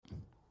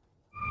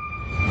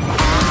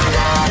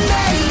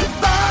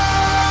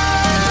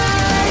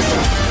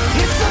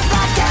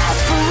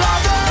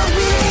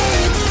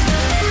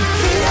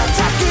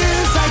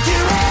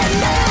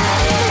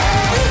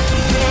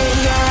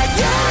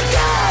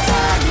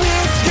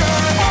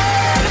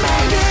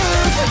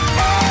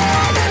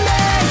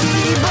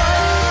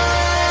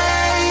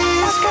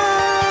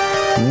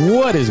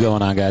is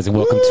going on, guys, and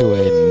welcome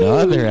to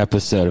another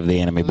episode of the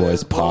Anime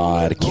Boys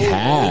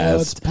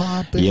podcast.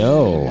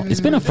 Yo,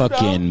 it's been a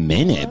fucking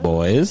minute,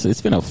 boys.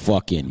 It's been a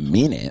fucking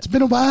minute. It's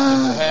been a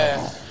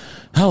while.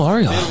 How are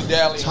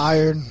y'all?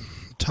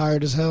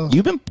 Tired as hell.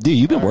 You've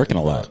been working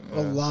a lot.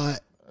 A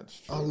lot.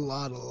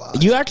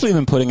 You actually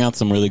been putting out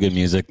some really good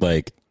music,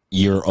 like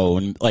your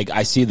own. Like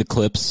I see the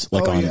clips,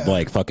 like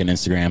like fucking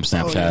Instagram,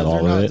 Snapchat,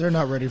 all of it. They're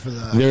not ready for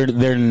that.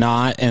 They're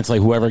not, and it's like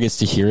whoever gets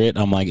to hear it,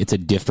 I'm like, it's a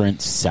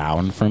different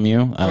sound from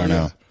you. I don't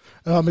know.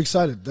 I'm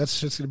excited. That's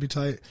just gonna be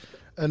tight.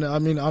 And I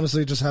mean,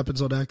 honestly, it just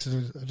happens on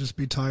accident. I just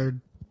be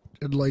tired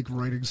and like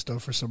writing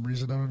stuff for some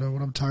reason. I don't know.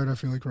 When I'm tired, I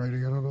feel like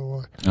writing. I don't know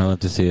why. I'll have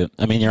to see it.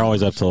 I mean, you're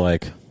always up till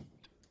like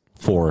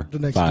 4, The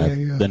next 5 day,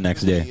 yeah. the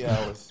next day.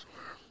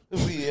 The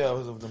wee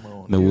hours of the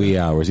morning. The wee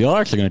hours. Y'all are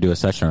actually going to do a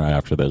session right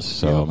after this,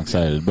 so I'm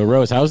excited. But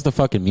Rose, how's the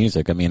fucking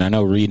music? I mean, I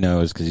know Reed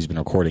knows because he's been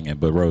recording it,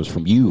 but Rose,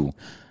 from you.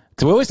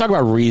 Because we always talk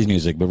about Reed's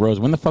music, but Rose,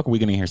 when the fuck are we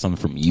going to hear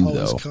something from you,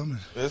 though? It's coming.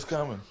 It's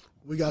coming.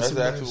 We got That's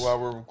some actually nice. why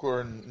we're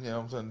recording, you know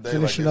what I'm saying?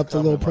 Finishing up the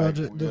little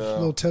project, the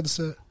little 10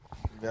 set.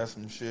 We got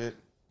some shit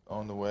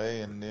on the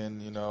way, and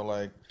then, you know,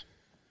 like,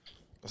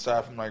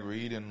 aside from, like,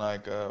 Reed and,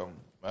 like,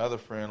 my other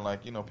friend,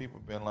 like, you know, people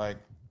been, like,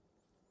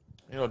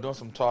 you know, doing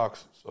some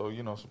talks. So,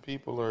 you know, some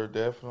people are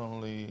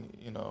definitely,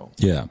 you know.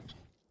 Yeah.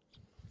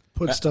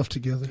 Put stuff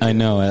together. I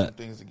know.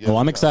 Well,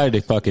 I'm excited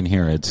to fucking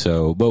hear it.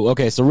 So, but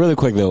okay. So really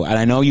quick though, and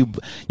I know you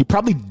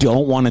probably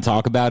don't want to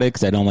talk about it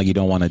because you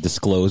don't want to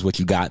disclose what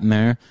you got in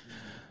there.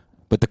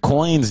 But the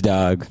coins,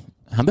 dog.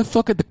 How the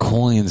fuck are the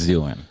coins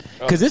doing?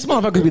 Because this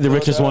motherfucker could be the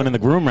richest one in the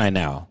room right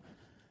now.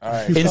 All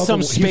right. In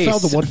some space, he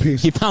found the One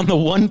Piece. He found the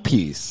One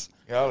Piece.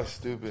 Y'all are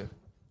stupid.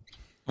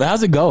 But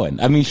how's it going?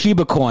 I mean,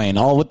 Shiba Coin.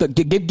 All with the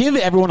give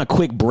everyone a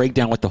quick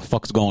breakdown what the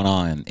fuck's going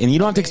on, and you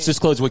don't have to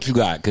disclose what you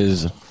got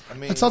because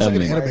That sounds like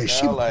an anime. Right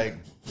Shiba. now,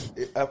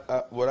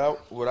 like,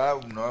 what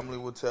I normally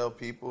would tell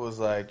people is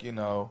like, you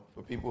know,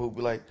 for people who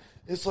be like,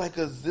 it's like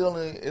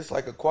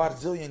a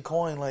quadrillion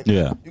coin. Like,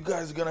 Yeah. you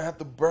guys are gonna have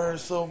to burn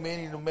so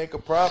many to make a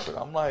profit.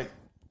 I'm like,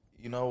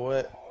 you know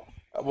what?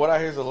 What I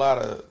hear is a lot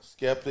of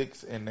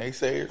skeptics and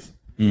naysayers,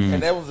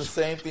 and that was the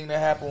same thing that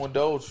happened when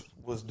Doge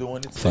was doing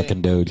its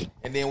fucking thing. Doge.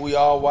 And then we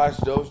all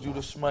watched Doge do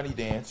the shmoney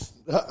dance.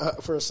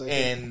 For a second.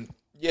 And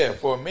yeah,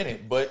 for a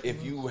minute. But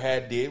if you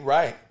had did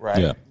right,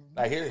 Yeah.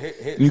 Like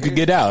You could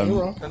get out.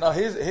 No,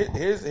 here's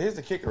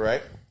the kicker,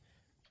 right?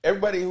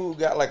 Everybody who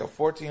got like a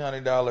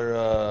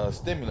 $1,400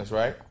 stimulus,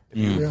 right? If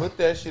you put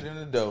that shit in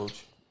the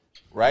Doge,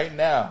 right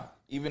now,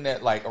 even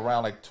at like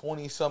around like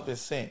 20 something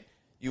cent,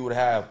 you would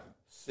have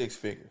 6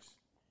 figures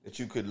that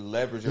you could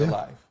leverage your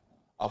life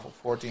off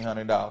of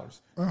 $1,400.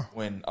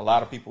 When a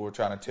lot of people were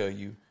trying to tell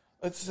you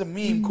it's a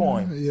meme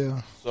coin.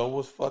 Yeah. So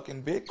was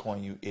fucking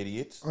Bitcoin, you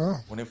idiots,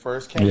 when it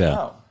first came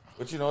out.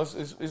 But you know, it's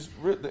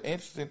the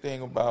interesting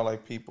thing about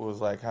like people is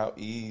like how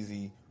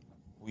easy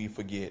we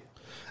forget.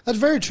 That's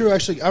very true,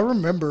 actually. I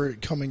remember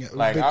it coming out.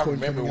 Like Bitcoin I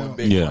remember coming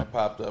when out. Bitcoin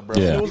popped up, bro.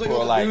 Yeah. People It was like were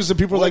on the news and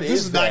people were "What like,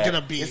 this is not that?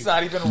 gonna be." It's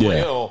not even Yeah.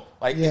 real.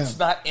 Like it's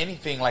not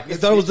anything. Like I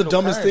thought it was the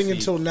dumbest thing currency.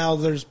 until now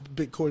there's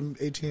Bitcoin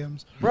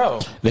ATMs. bro.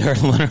 They're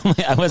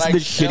literally. I was Like, the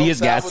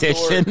shittiest gas El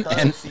Salvador station, and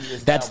currency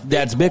is that's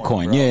now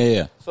Bitcoin. bro.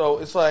 Yeah. So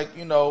it's like,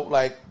 you know,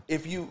 like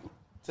if you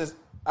just,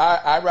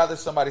 I'd rather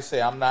somebody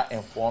say I'm not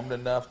informed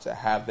enough to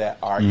have that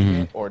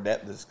argument or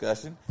that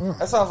discussion.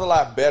 That sounds a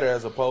lot better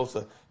as opposed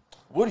to,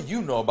 what do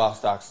you know about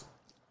stocks?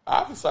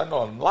 Obviously, I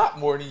know a lot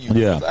more than you.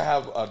 Yeah. Because I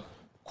have a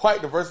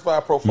quite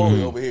diversified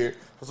portfolio over here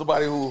for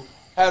somebody who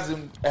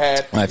hasn't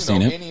had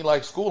any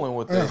like schooling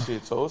with that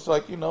shit. So it's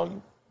like, you know,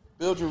 you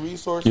build your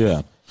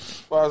resources as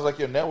far as like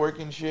your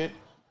networking shit.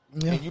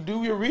 Yeah. And you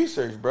do your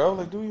research, bro.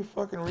 Like, do your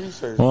fucking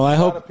research. Well, I There's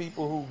hope- a lot of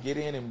people who get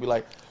in and be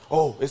like,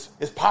 "Oh, it's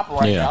popping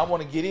right now. I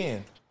want to get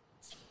in."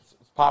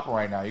 It's popping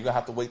right now. You're gonna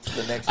have to wait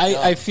till the next.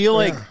 I feel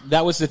like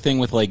that was the thing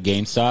with like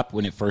GameStop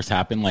when it first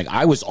happened. Like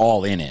I was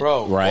all in it,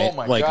 bro. right? Oh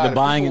my like god, the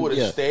buying. would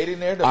have stayed in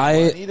there. The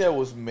I- money that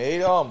was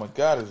made. Oh my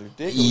god, is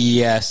ridiculous.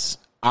 Yes.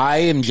 I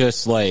am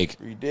just like,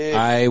 Ridiculous.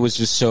 I was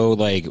just so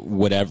like,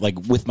 whatever, like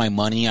with my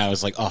money, I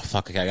was like, oh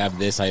fuck, I have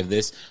this. There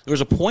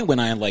was a point when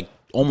I had like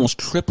almost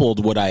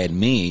tripled what I had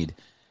made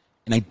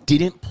and I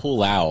didn't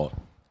pull out.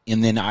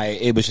 And then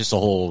it was just a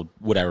whole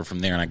whatever from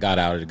there and I got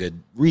out at a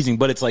good reason.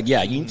 But it's like,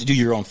 yeah, you need to do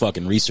your own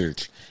fucking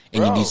research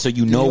and you need, so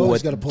you know always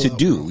what gotta pull to out,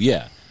 do. bro.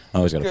 Yeah. I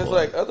always got to Because pull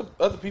out. like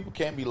other people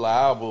can't be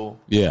liable.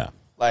 Yeah.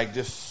 Like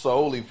just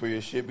solely for your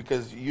shit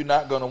because you're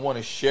not gonna want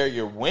to share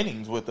your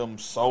winnings with them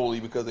solely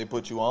because they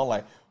put you on.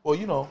 Like, well,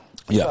 you know,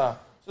 you know,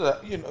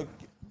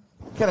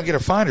 can I get a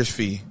finder's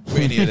fee for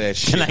any of that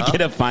shit? Can I get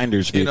a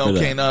finder's fee You know, for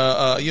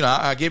that? you know,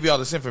 I gave you all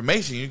this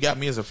information. You got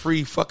me as a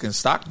free fucking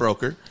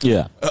stockbroker.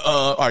 Yeah.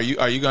 Are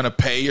you gonna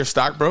pay your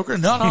stockbroker?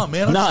 No,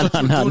 man. No, I'm just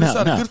doing this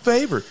out of good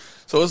favor.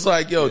 So it's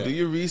like, yo, do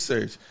your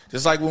research.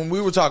 Just like when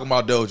we were talking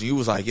about Doge, you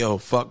was like, yo,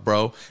 fuck,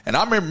 bro. And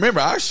I remember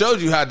I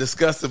showed you how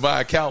disgusted my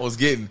account was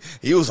getting.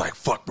 He was like,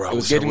 fuck, bro. It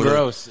was getting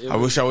gross. I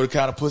wish I would have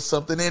kind of put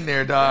something in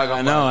there, dog.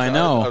 I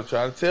know. I was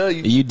trying to tell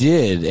you. You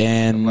did,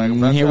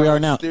 and here we are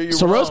now.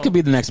 So wrong. Rose could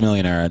be the next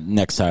millionaire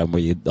next time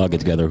we all get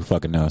together. Who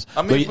fucking knows?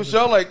 I mean, for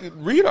sure, like,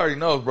 Reed already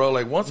knows, bro.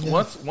 Like, once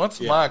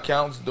my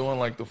account's doing,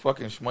 like, the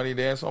fucking shmoney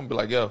dance, I'm going to be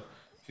like, yo,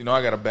 you know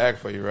I got a bag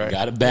for you, right?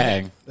 Got a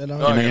bag. And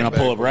And then you're going to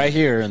pull up right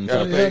here. And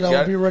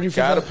be ready for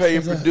Gotta that, pay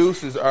your for that.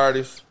 producers,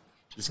 artists.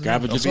 just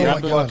grab it.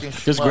 Oh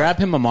Just grab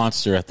him a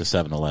Monster at the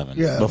 7-Eleven.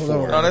 Yeah,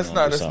 before. No, that's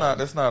not enough.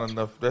 That's It's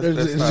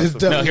not just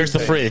sufficient. No, here's the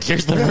fridge.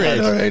 Here's the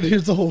fridge. All right,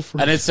 here's the whole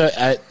fridge. And it's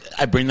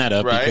I bring that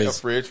up Right, because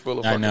a fridge full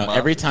of I fucking know Monsters.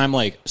 every time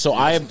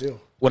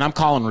when I'm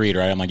calling Reed,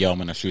 right, I'm like, yo, I'm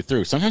going to shoot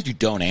through. Sometimes you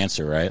don't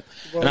answer, right?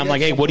 And I'm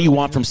like, hey, what do you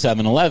want from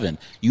 7-Eleven?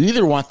 You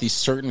either want these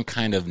certain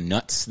kind of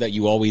nuts that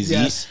you always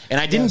Yes. eat. And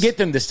I didn't Yes. get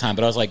them this time,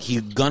 but I was like,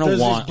 he's going to There's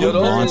want these a Yo,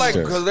 those are like,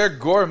 Monster. because they're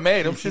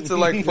gourmet. Them shits are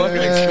like fucking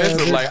Yeah,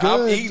 expensive. it's Like, I'm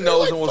good. eating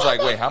those and was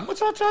like, wait, how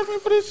much y'all charge me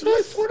for this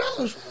shit?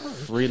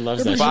 $4. Reed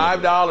loves that shit.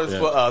 $5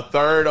 for a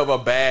third of a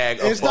bag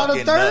of It's not a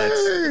fucking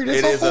third. nuts.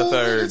 It is a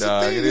third, it's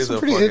dog. thing. It is a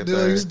pretty. fucking It's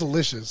third.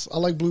 delicious. I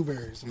like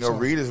blueberries. You know,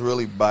 Reed is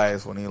really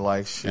biased when he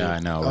likes shit. Yeah, I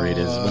know. Reed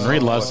is. When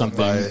Reed loves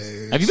something.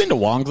 Have you been to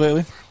Wong's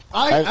lately?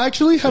 I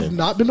actually have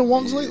not been to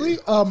Wong's lately.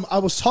 I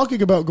was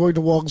talking about going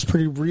to Wong's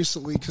pretty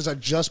recently because I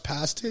just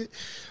passed it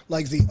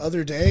like the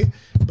other day.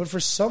 But for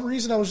some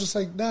reason, I was just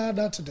like, nah,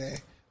 not today.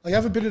 Like, I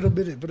haven't been in a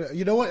minute. But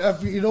you know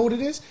what? You know what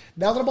it is?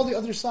 Now that I'm on the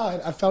other side,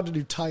 I found a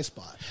new Thai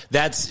spot.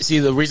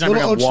 The reason I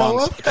bring up Little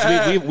Wong's, Ochoa?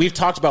 because we've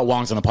talked about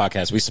Wong's on the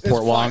podcast. We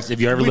support It's Wong's. fire. If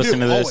you're ever We do,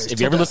 listening to this, always.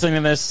 if you're ever Okay. listening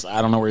to this,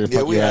 I don't know where you're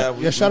Yeah, we at.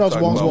 have. Yeah, shout out to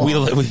Wong's We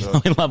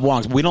love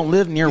Wong's. We don't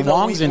live near You know,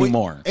 Wong's we-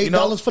 anymore.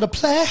 $8 for the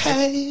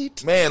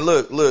plate. Man,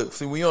 look.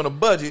 See, we on a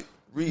budget.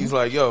 Reed's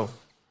like, yo.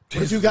 What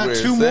if this you is got where $2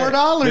 it's more at.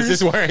 dollars?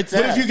 This is where it's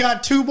What at. if you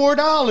got $2 more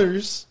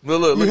dollars? Look,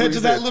 you head what to he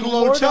that said, little $2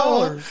 more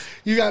Ochoa.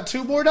 You got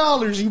 $2 more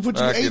dollars. You put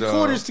your Knock 8 it off.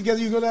 quarters together.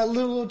 You go to that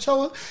little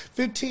Ochoa.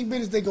 15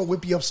 minutes, they go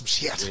whip you up some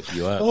shit.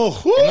 You up. Oh,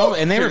 whoo.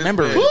 And they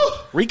remember Woo.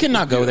 Reed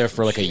cannot go there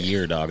for like a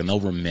year, dog, and they'll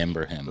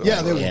remember him.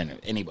 Yeah, they will. And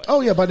anybody. Oh,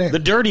 yeah, by name. The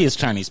dirtiest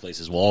Chinese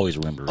places will always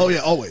remember. Oh, Reed.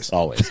 yeah, always.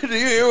 Always. Do you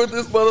hear what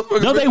this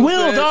motherfucker? No, they bitch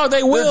will, said? dog.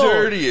 They will. The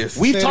dirtiest.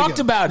 We've Say it talked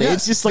again. about it. Yeah.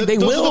 It's just like they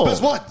Those will. are the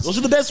best ones. Those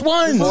are the best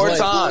ones. Four Like,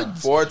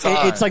 times.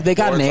 It's like they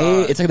got an A.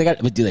 It's like they got.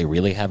 But do they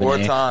really have an Four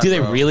A? times, Do they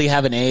bro. really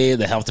have an A?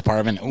 The health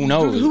department. Who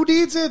knows? Who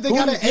needs it? They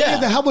got an yeah. A.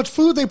 And how much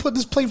food they put in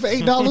this plate for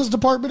 $8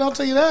 department? I'll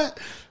tell you that.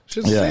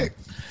 Shit's Yeah. sick.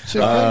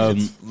 Shit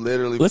crazy.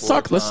 Literally. Let's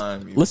talk.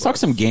 Let's talk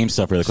some game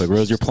stuff really quick.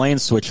 Rose, you're playing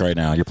Switch right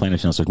now. You're playing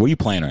Nintendo Switch. What are you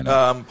playing right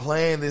now? I'm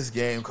playing this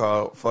game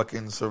called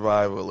fucking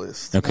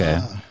Survivalist. Okay.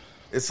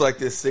 It's like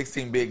this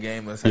 16-bit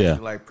game that's actually Yeah.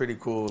 like pretty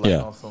cool. Like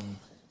Yeah. on some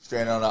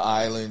stranded on an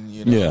island.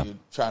 You know, Yeah. you're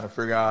trying to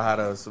figure out how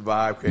to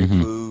survive, create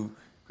food,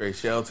 create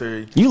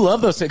shelter. You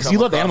love those things. Come You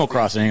love across Animal these-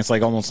 Crossing. It's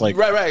like almost like.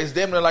 Right. It's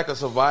damn near like a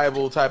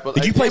survival type of.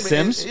 Did you like, play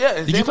damn near- Sims? Yeah. it's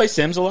Did you damn- play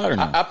Sims a lot or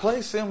not? I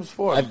played Sims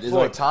for It's a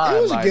like- time.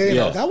 It was a like, game.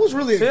 yeah. That was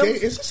really a game. Sims,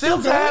 Is it still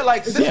Sims going? had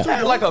like Is it Sims still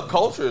had going? like a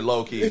culture,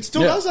 low key. It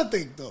still Yeah. does, I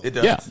think, though. It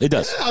does. Yeah, it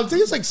does. Yeah, I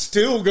think it's like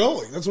still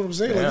going. That's what I'm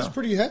saying. Like, Yeah. it's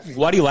pretty heavy.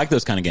 Why do you like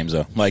those kind of games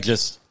though? Like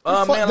just.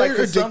 Man, They're like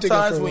 'cause addicting sometimes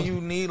after a when while. you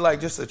need like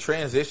just a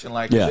transition,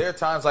 like Yeah. there are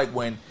times like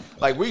when,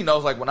 like Reed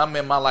knows, like when I'm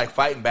in my like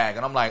fighting bag,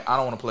 and I'm like, I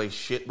don't want to play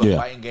shit but Yeah.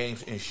 fighting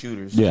games and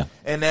shooters. Yeah.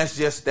 and that's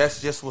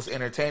just what's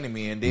entertaining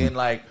me. And then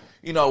like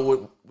you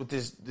know with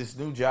this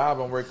new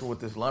job, I'm working with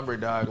this lumber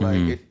dog. Like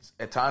it's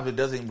at times it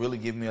doesn't really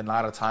give me a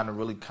lot of time to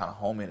really kind of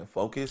home in and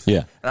focus.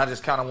 Yeah. and I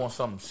just kind of want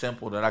something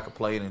simple that I could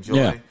play and enjoy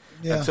Yeah.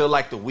 Yeah. until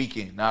like the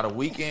weekend. Now the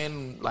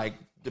weekend, like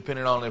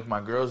depending on if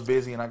my girl's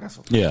busy and I got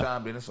some free Yeah.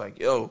 time, then it's like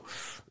yo.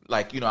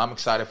 Like, you know, I'm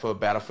excited for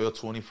Battlefield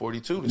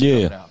 2042 to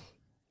Yeah. come out.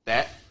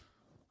 That,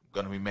 I'm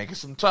going to be making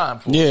some time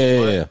for. Yeah,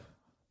 But, yeah.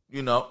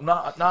 You know, no,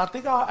 I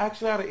think I'll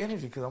actually out of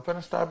energy because I'm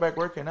finna start back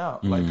working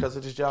out. Like, because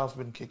of this job's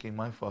been kicking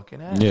my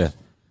fucking ass. Yeah.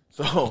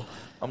 So,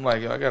 I'm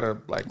like, yo, I got to,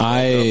 like,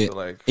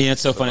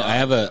 It's so funny. I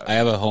have a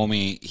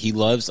homie. He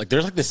loves like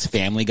there's like this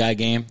Family Guy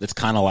game that's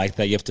kind of like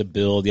that. You have to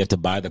build, you have to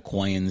buy the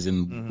coins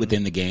and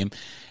within the game.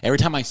 Every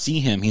time I see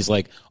him, he's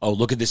like, "Oh,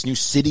 look at this new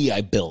city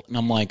I built," and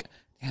I'm like.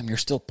 Damn, you're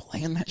still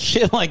playing that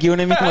shit? Like, you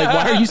know what I mean? Like,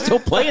 why are you still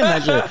playing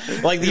that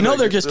shit? Like, you know,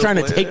 they're just trying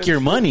to take your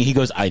money. He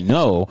goes, I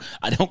know.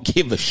 I don't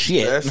give a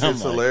shit. That's And I'm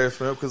just like, hilarious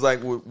for him because, like,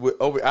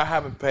 I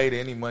haven't paid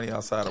any money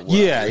outside of work.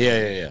 Yeah.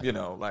 You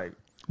know, like.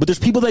 But there's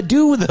people that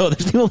do, though.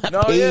 There's people that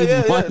No, pay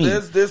yeah. money.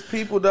 There's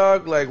people,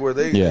 dog, like, where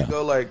they Yeah.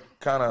 go, like,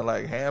 kind of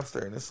like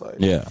hamster, and it's like.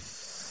 Yeah.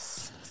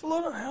 It's a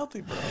little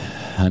unhealthy, bro.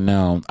 I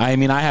know. I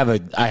mean, I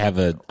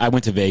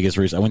went to Vegas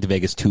recently. I went to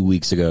Vegas 2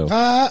 weeks ago.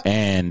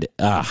 And,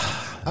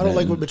 I don't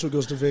like when Mitchell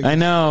goes to Vegas. I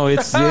know.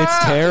 It's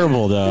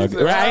terrible, dog.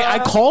 I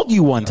called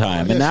you one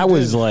time, and Yes, that you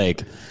was did.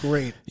 like.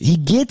 Great. He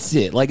gets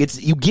it. Like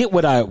you get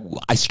what I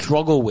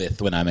struggle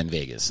with when I'm in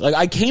Vegas. Like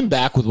I came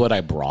back with what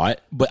I brought,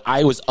 but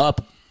I was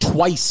up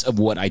twice of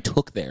what I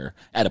took there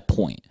at a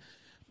point.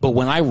 But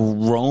when I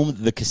roam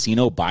the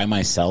casino by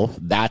myself,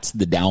 that's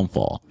the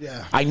downfall.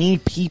 Yeah. I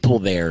need people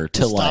there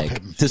to stop like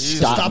him. to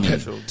stop me.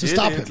 To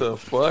stop him. To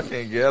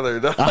fucking gather,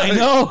 dog. I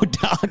know,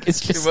 dog.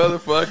 It's You just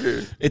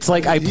motherfucker. it's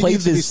like I He played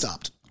needs to be this.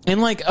 stopped. And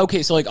like,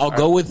 okay, so like I'll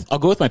go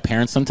with my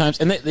parents sometimes,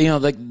 and they,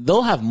 like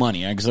they'll have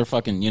money because they're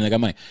fucking, they got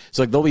money.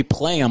 So like they'll be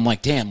playing. I'm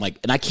like, damn, like,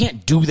 and I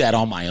can't do that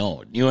on my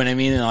own. You know what I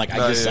mean? And like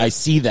I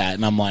see that,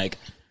 and I'm like,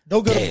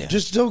 Don't go. damn.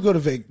 Don't go to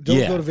Vegas. Don't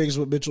Yeah. go to Vegas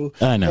with Mitchell.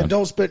 I know. And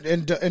don't spend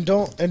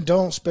and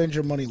don't spend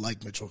your money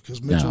like Mitchell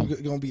because Mitchell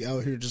gonna be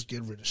out here just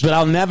getting rid of shit. But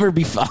I'll never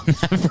be. I'll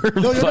never.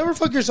 No, you'll never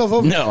fuck yourself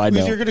over. No, I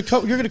because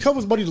don't. You're gonna come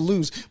with money to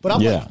lose. But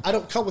I'm Yeah. like, I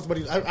don't come with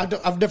money.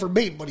 I've never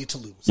made money to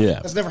lose. Yeah.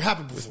 That's never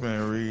happened before.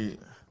 Man, Reed.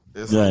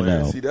 It's Yeah, I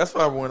hilarious. know. See, that's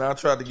why when I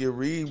tried to get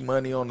Reed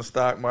money on the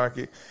stock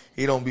market,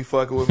 he don't be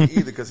fucking with me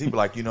either because he be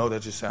like, that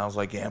just sounds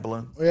like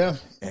gambling. Yeah.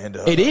 And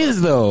It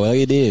is though. Like,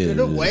 it is.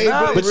 No way,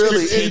 Not but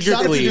really. strategically, It's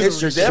definitely a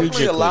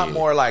strategically. lot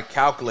more like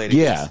calculated.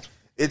 Yeah.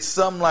 It's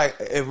something like,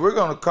 if we're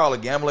going to call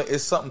it gambling,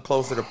 it's something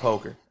closer to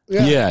poker.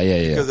 Yeah.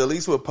 Because at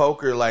least with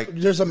poker, like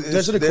There's an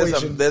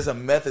equation. There's a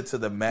method to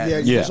the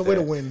madness. Yeah, there's a way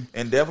to win.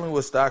 And definitely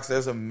with stocks,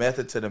 there's a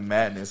method to the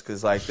madness.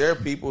 Because like there are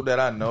people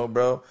that I know,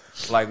 bro,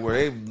 like where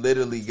they've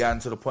literally gotten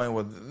to the point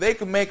where they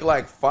can make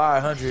like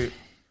 500,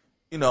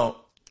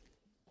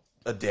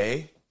 a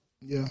day.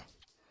 Yeah.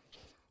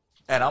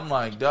 And I'm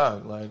like,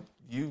 dog, like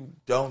you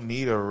don't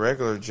need a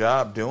regular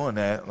job doing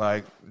that.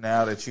 Like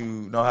now that you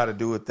know how to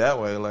do it that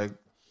way, like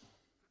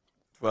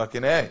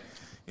fucking A.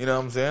 You know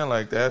what I'm saying?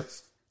 Like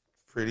that's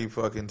pretty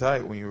fucking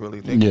tight when you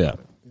really think about it.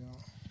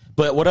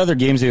 But what other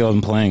games have you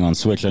been playing on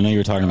Switch? I know you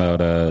were talking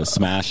about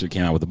Smash that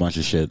came out with a bunch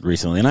of shit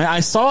recently, and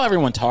I saw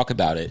everyone talk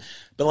about it.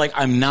 But like,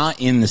 I'm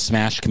not in the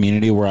Smash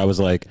community where I was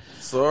like,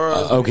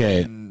 Sora's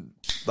okay, been,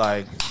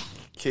 like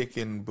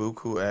kicking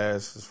buku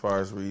ass as far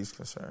as Reed's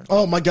concerned.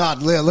 Oh my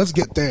God, Leah, let's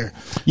get there.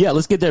 yeah,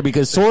 let's get there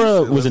because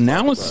Sora was Let's talk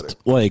announced about it.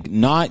 like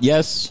not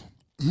yes.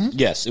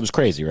 Yes, it was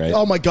crazy, right?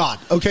 Oh my God.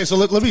 Okay, so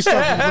let me start.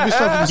 Let me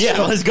start from the Yeah,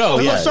 jump. let's go.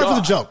 Let's Yeah. start from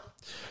the jump.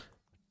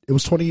 It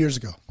was 20 years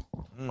ago.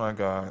 Oh my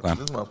god,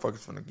 this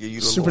motherfucker's gonna give you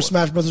the Super Lord.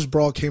 Smash Brothers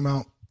Brawl came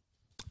out,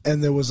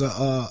 and there was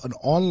an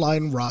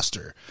online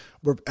roster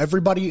where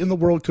everybody in the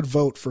world could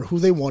vote for who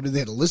they wanted. They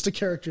had a list of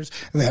characters,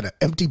 and they had an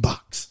empty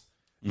box.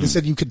 They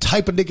said you could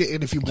type a nigga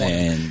in if you wanted,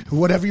 Man.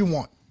 whatever you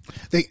want.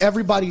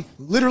 Everybody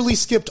literally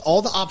skipped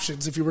all the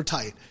options if you were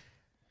tight,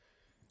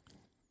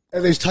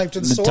 and they typed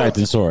in Sora. Typed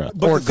in Sora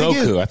But or the thing Goku.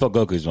 is, I thought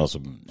Goku was also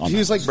on he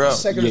was that. like Bro.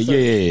 second yeah, or third.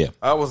 yeah.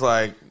 I was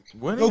like,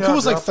 when are Goku y'all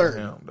was like dropping third.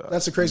 him, dog?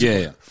 That's the crazy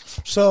Yeah, part.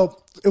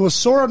 So it was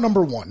Sora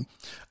number one.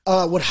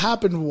 What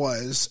happened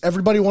was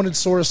everybody wanted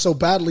Sora so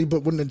badly,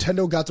 but when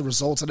Nintendo got the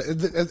results, and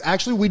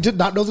actually we did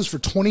not know this for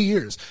 20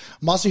 years,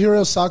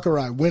 Masahiro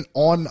Sakurai went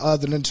on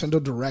the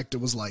Nintendo Direct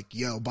and was like,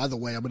 "Yo, by the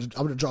way, I'm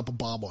gonna drop a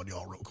bomb on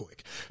y'all real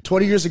quick."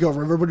 20 years ago,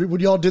 remember when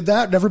y'all did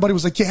that? And everybody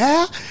was like,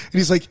 "Yeah," and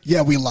he's like,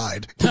 "Yeah, we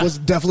lied. It was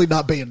definitely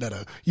not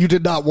Bayonetta. You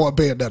did not want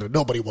Bayonetta.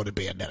 Nobody wanted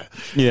Bayonetta."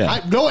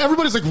 Yeah. No,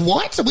 everybody's like,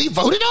 "What? We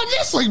voted on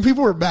this?" Like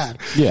people were mad.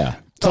 Yeah.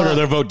 So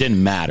their vote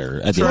didn't matter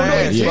at the end of Trash. the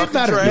day. It Yeah. did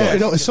matter.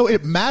 Trash. So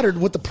it mattered.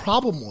 What the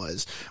problem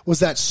was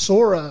that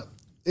Sora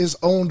is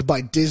owned by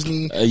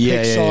Disney,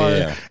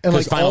 Pixar, and 'Cause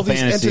like Final all these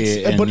Fantasy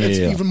entities. and But it's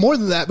yeah. even more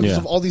than that because Yeah.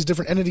 of all these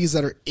different entities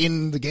that are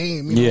in the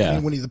game. Yeah.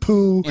 Winnie the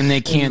Pooh, And they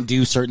can't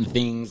do certain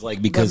things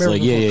like because Nightmare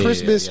like Before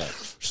Christmas. yeah.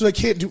 So they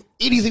can't do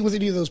anything with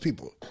any of those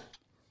people.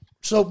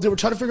 So they were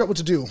trying to figure out what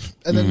to do,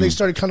 and then they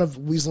started kind of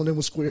weaseling in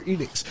with Square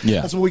Enix. Yeah.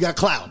 That's when we got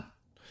Cloud.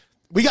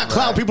 We got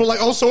Cloud. People were like,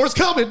 "Oh, Sora's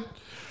coming."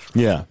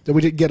 Yeah. Then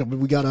we didn't get him.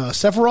 We got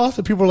Sephiroth,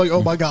 and people were like,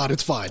 "Oh my God,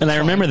 it's fine." And I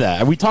remember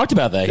that. We talked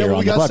about that here when on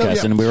we the got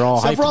podcast, and we were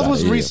all hyped Sephiroth about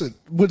was it. Yeah. recent.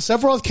 When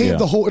Sephiroth came, Yeah.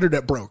 the whole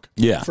internet broke.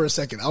 Yeah. For a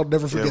second. I'll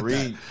never Yeah, forget that.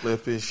 Reed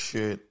flipped his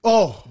shit.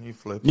 Oh. He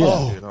flipped Yeah,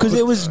 his shit. because all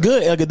it was the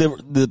good. Like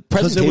the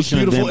presentation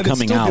of beautiful, them and it's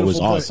coming still out was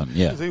beautiful, but- awesome.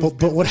 Yeah, time.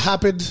 But what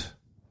happened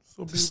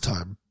this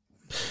time?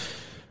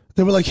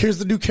 They were like, "Here's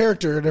the new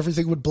character," and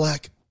everything went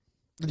black.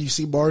 And you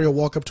see Mario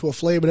walk up to a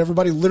flame, and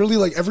everybody literally,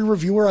 like every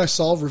reviewer I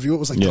saw review it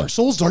was like, Yeah. Dark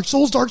Souls, Dark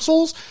Souls, Dark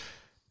Souls.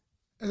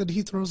 And then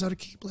he throws out a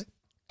Keyblade.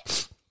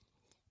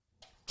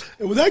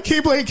 And when that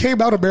Keyblade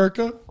came out,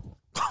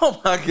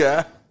 Oh my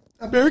god.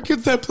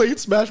 Americans that played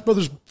Smash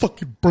Brothers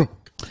fucking broke.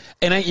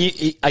 and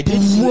I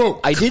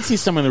did see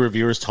some of the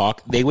reviewers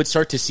talk. They would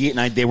start to see it,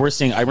 and they were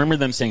saying. I remember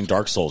them saying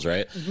Dark Souls,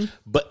 right?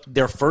 But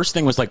their first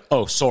thing was like,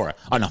 "Oh, Sora."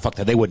 Oh no, fuck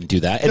that. They wouldn't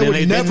do that. And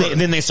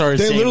then they started.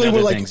 They saying literally other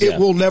were like, things, "It yeah.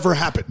 will never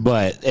happen."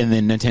 And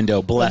then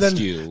Nintendo blessed And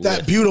then you. that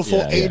with- beautiful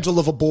yeah, yeah. angel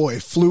of a boy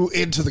flew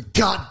into the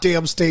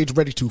goddamn stage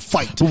ready to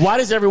fight. But why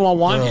does everyone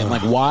want him?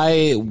 Like,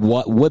 why?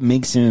 What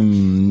makes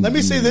him? Let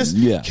me say this: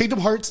 Yeah. Kingdom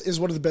Hearts is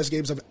one of the best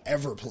games I've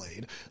ever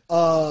played.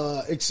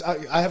 I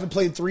haven't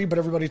played 3, but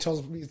everybody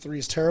tells me 3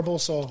 is terrible.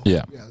 So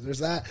Yeah. there's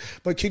that.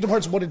 But Kingdom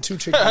Hearts 1 and 2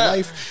 changed my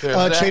life.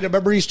 Chain of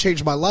Memories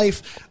changed my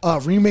life.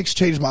 Remix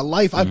changed my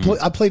life. I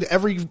played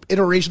every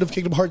iteration of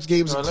Kingdom Hearts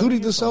games,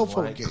 including the cell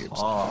phone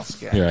games.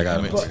 Here, I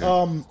got it.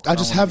 But I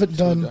just haven't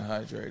done.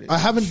 I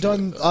haven't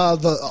done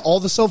all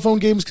the cell phone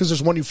games because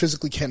there's one you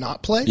physically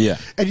cannot play. Yeah.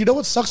 And you know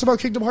what sucks about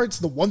Kingdom Hearts?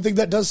 The one thing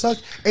that does suck.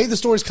 The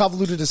story is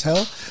convoluted as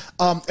hell.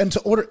 And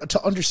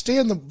to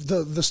understand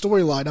the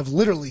storyline, I've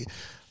literally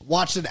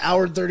watched an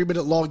hour and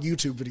 30-minute long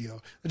YouTube video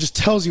that just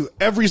tells you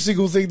every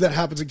single thing that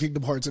happens in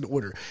Kingdom Hearts in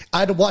order. I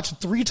had to watch it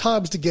 3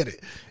 times to get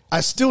it. I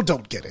still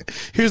don't get it.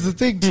 Here's the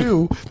thing,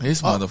 too.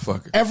 This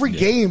motherfucker. Every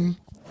game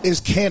is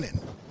canon,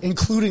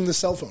 including the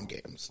cell phone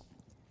games.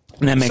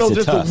 And that makes So it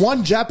there's tough. the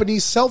one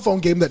Japanese cell phone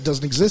game that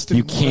doesn't exist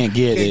anymore. You can't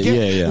get it.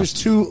 Yeah. There's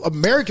 2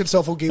 American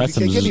cell phone games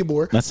you can't get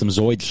anymore. That's some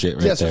Zoid shit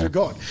right Yes, there. they're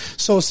gone.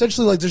 So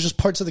essentially, like, there's just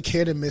parts of the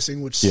canon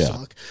missing, which Yeah.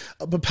 suck.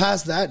 But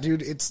past that,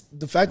 dude, it's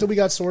the fact that we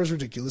got Sora is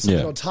ridiculous. And Yeah.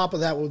 then on top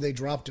of that, when they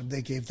dropped him,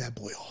 they gave that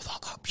boy all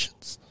the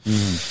options.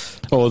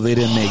 Oh, they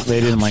didn't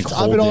like I've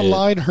hold been it.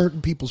 online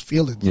hurting people's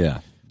feelings. Yeah.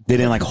 They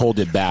didn't like hold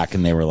it back,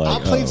 and they were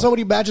like, I played so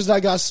many matches that I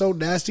got so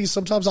nasty.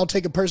 Sometimes I'll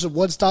take a person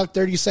one stock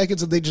 30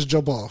 seconds and they just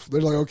jump off.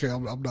 They're like, okay,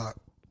 I'm not.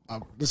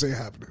 This ain't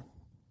happening.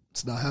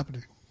 It's not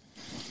happening.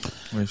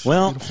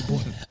 Well,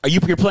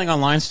 you're playing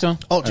online still?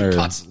 Oh, dude,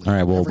 constantly. All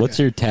right. Well, Every what's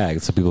day. your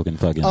tag so people can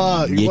fucking?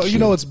 Well, get you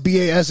know, it's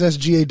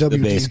BASSGAWD. The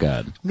Base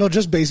God. No,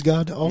 just Base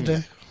God all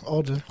day.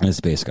 All day. It's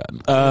Base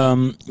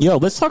God. Yo,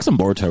 let's talk some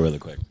Boruto really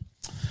quick.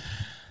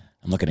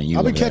 I'm looking at you.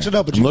 I've been over catching there.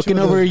 up with I'm you looking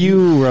two. over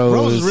you, Rose.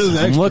 Rose is really the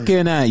I'm expert.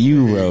 looking at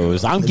you,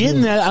 Rose. I'm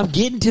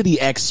getting to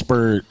the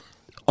expert.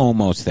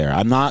 Almost there.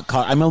 I'm not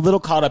caught. I'm a little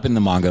caught up in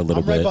the manga a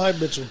little I'm right bit. behind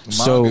Mitchell.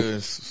 So Manga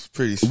is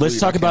pretty sweet. let's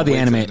talk I about can't the wait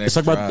till anime. next Let's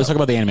talk drop.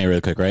 about the anime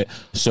really quick, right?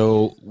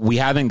 So we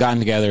haven't gotten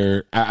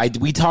together. I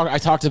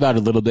talked about it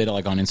a little bit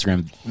like on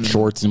Instagram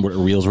shorts and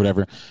reels or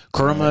whatever.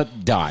 Kurama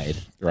died,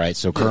 right?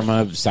 So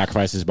Kurama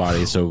sacrificed his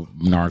body so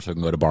Naruto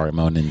can go to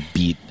Baremon and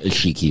beat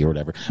Ishiki or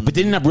whatever. But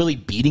didn't end up really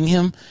beating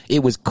him.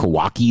 It was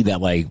Kawaki that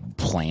like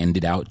planned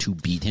it out to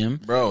beat him.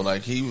 Bro,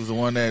 like he was the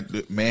one that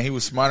he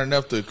was smart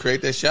enough to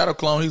create that shadow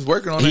clone. He's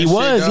working on that He shit,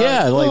 was, dog.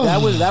 yeah. Like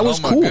that was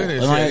Oh my cool.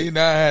 goodness, Like, yeah, he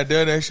not had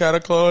done that shadow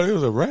clone. It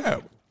was a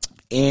wrap.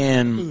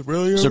 And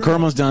Really so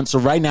alright. Kurama's done. So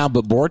right now,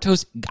 but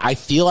Boruto's, I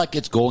feel like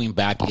it's going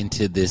back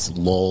into this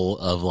lull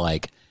of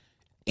like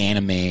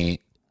anime.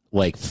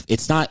 Like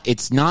it's not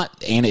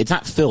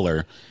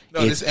filler. No,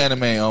 it's this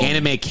anime only.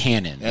 anime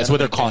canon. That's Anime what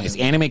they're calling it. It's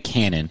anime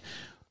canon.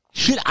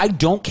 Shit, I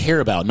don't care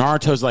about.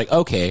 Naruto's like,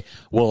 okay,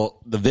 well,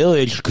 the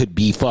village could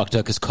be fucked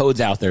up because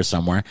Code's out there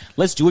somewhere.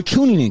 Let's do a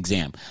tuning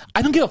exam.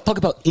 I don't give a fuck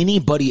about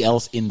anybody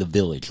else in the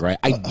village, right?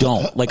 I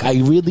don't. Like, I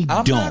really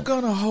I'm don't. not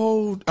gonna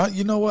hold.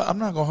 You know what? I'm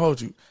not gonna hold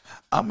you.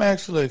 I'm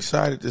actually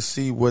excited to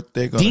see what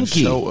they're gonna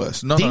Dinky. show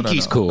us. No,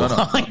 Dinky's no. cool. No, no.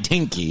 I like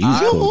Dinky. He's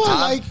I'm- cool.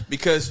 I'm-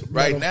 because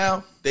right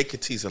now they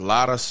could tease a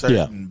lot of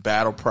certain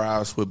battle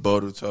prowess with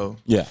Boruto.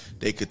 Yeah.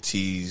 They could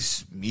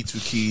tease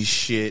Mitsuki's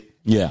shit.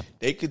 Yeah.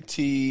 They could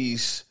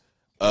tease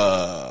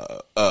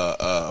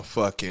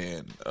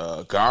fucking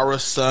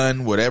Gaara's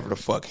son, whatever the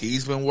fuck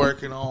he's been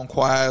working on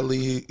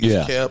quietly.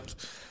 He's kept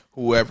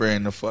whoever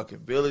in the fucking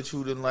village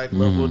who didn't like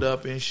leveled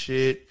up and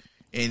shit.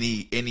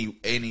 Any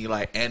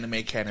like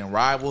anime canon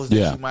rivals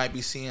that you might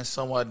be seeing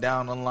somewhat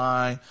down the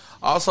line.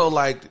 Also,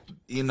 like,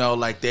 you know,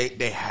 like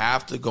they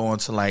have to go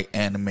into like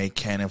anime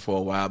canon for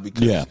a while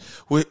because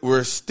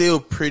we're still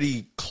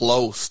pretty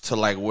close to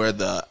like where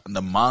the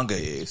manga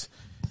is.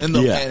 And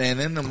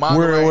in the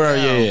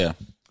manga now,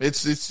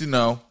 it's you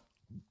know,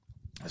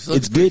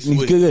 It's good.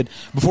 It's good.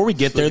 Before we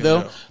get there,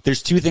 though,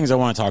 there's 2 things I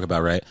want to talk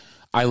about, right?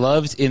 I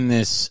loved in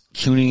this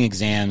tuning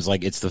exams,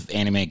 like it's the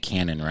anime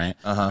canon, right?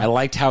 I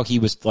liked how he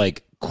was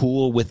like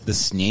cool with the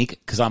snake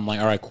because I'm like,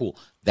 all right, cool.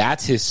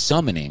 That's his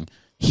summoning.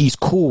 He's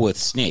cool with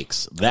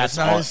snakes. That's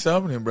not his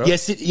summoning, bro.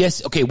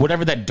 Yes. Okay,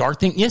 whatever that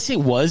dark thing. Yes, it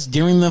was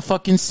during the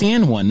fucking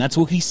sand one. That's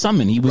what he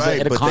summoned. He was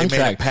at a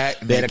contract.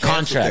 They had a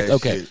contract.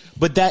 Okay, shit.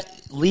 But that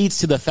leads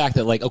to the fact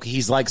that like, okay,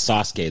 he's like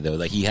Sasuke though.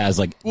 Like he has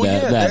like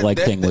that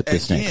thing with the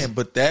snakes.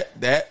 But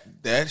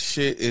that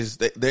shit is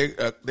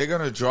they're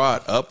gonna draw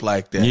it up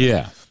like that.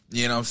 Yeah,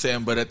 you know what I'm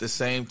saying. But at the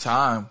same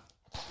time,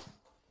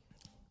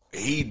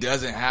 he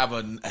doesn't have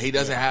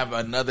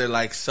another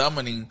like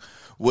summoning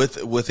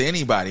with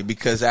anybody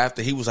because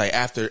after he was like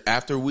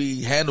after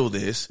we handle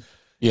this.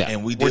 Yeah,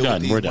 and we deal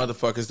with these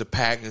motherfuckers, the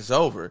pack is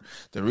over.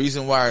 The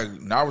reason why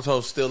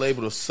Naruto's still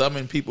able to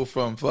summon people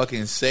from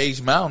fucking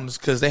Sage Mountains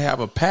because they have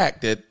a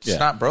pack that's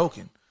not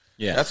broken.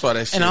 Yeah, that's why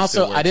that shit. And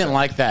also, still I didn't out.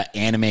 like that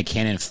anime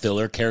canon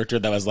filler character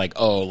that was like,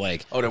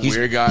 the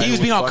weird guy. He was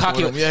being all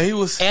cocky. Yeah, he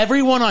was.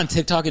 Everyone on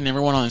TikTok and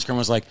everyone on Instagram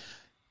was like,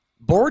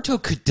 Boruto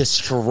could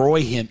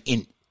destroy him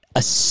in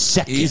a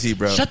second. Easy,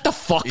 bro. Shut the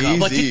fuck up.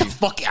 Like, get the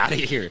fuck out of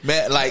here.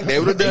 Man, like, they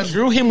would have done. They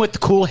drew him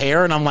with cool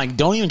hair, and I'm like,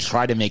 don't even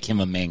try to make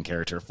him a main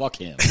character. Fuck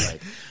him.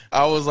 Like,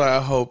 I was like,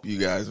 I hope you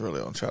guys really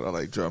don't try to,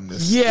 like, drum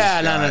this.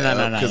 Yeah, this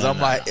no. Because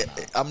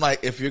I'm like,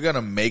 if you're going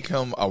to make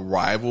him a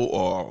rival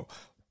or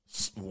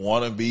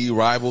want to be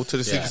rival to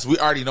the city because we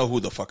already know who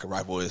the fucking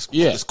rival is.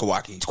 Yeah. It's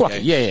Kawaki. It's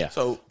Kawaki. Yeah.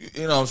 So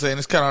you know what I'm saying?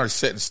 It's kind of already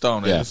set in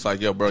stone. And Yeah. it's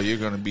like, yo, bro, you're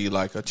gonna be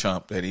like a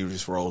chump that he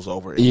just rolls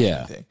over. Yeah.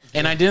 Anything.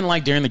 And I didn't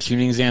like during the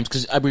tuning exams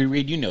because I mean,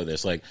 Reed, you know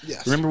this. Like,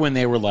 remember when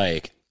they were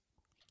like,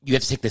 you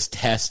have to take this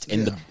test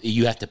and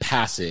you have to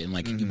pass it, and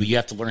like you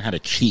have to learn how to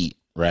cheat,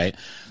 right?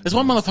 There's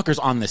one motherfucker's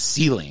on the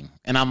ceiling,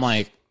 and I'm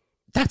like,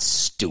 that's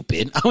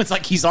stupid. I was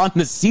like, he's on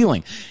the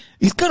ceiling.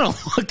 He's gonna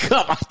look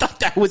up. I thought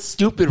that was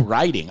stupid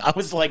writing. I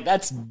was like,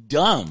 that's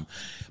dumb.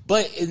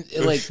 But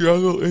like,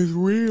 struggle is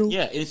real.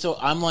 yeah, and so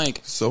I'm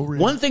like, So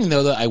real. one thing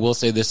though that I will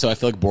say this, so I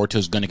feel like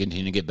Boruto's going to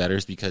continue to get better,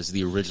 is because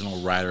the original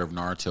writer of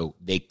Naruto,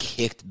 they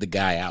kicked the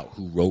guy out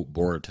who wrote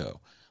Boruto.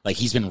 Like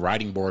he's been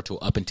writing Boruto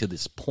up until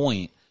this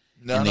point.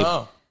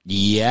 No.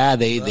 Yeah,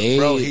 they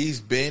Bro, he's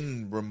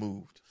been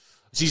removed.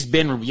 He's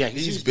been removed.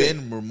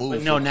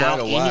 But no, for now quite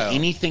a while.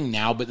 anything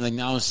now, but like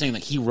now I was saying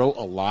like he wrote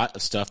a lot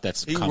of stuff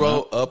that's He come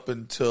wrote up. up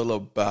until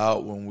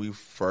about when we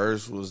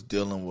first was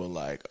dealing with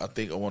like I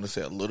think I want to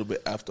say a little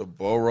bit after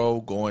Boro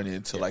going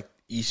into like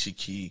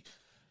Ishiki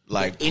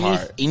part.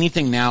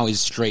 Anything now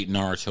is straight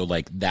Naruto.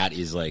 Like that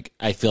is like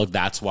I feel like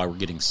that's why we're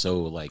getting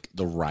so like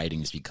the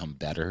writing's become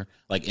better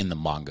like in the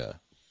manga.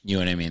 You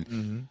know what I mean?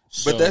 Mm-hmm.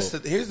 So,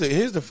 But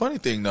here's the funny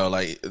thing though.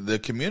 Like the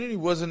community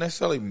wasn't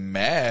necessarily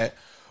mad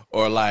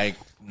or like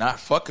not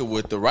fucking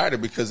with the writer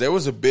because there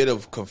was a bit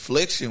of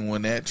confliction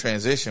when that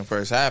transition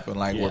first happened.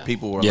 Like where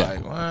people were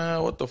like,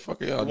 well, "What the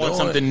fuck are y'all doing? want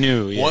something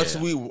new." Yeah. Once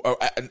we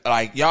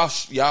like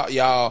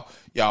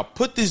y'all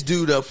put this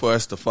dude up for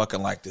us to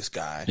fucking like this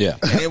guy. Yeah.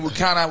 And then we're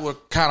kind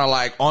of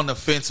like on the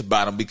fence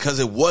about him because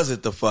it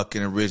wasn't the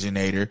fucking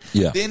originator.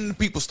 Yeah. Then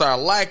people start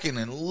liking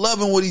and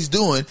loving what he's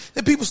doing.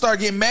 Then people start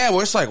getting mad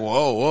where it's like,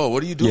 whoa,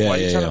 what are you doing? Yeah, Why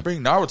are you trying yeah. to bring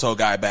Naruto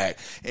guy back?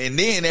 And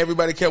then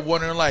everybody kept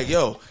wondering like,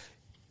 yo,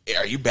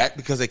 are you back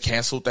because they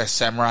canceled that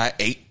Samurai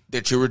 8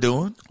 that you were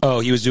doing? Oh,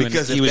 he was doing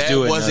Because if he was that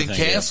doing wasn't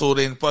nothing, yeah. canceled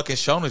in fucking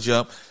Shonen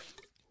Jump,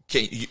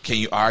 can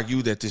you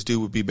argue that this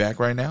dude would be back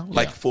right now,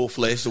 like full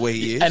fledged the way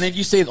he is? And if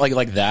you say it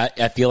like that,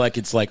 I feel like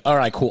it's like, all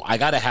right, cool. I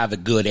got to have a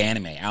good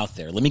anime out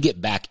there. Let me get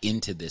back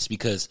into this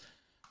because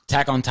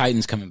Attack on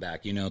Titan's coming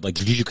back. You know, like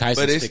Jujutsu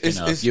Kaisen's picking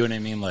up. You know what I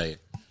mean? Like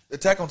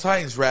Attack on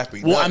Titan's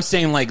rapping. Well, I'm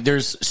saying like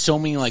there's so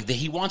many like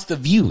he wants the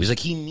views. Like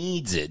he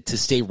needs it to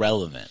stay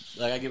relevant.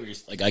 Like I get what you're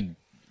like.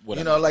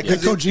 Whatever. You know, like Get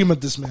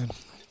Kojima this man.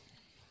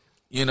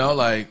 you know,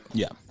 like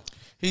Yeah.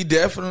 he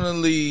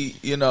definitely,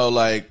 you know,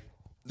 like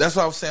that's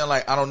what I was saying.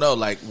 Like I don't know,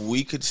 like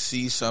we could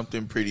see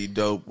something pretty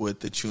dope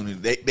with the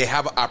tuning. They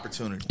have an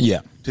opportunity,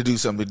 to do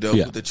something dope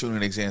with the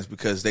tuning exams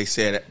because they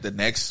said the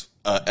next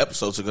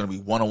episodes are going to be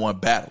one-on-one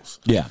battles.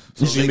 Yeah.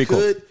 So This is gonna be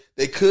cool.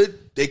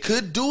 they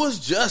could do us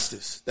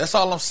justice. That's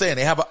all I'm saying.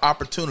 They have an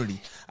opportunity.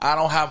 I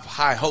don't have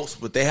high hopes,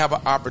 but they have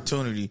an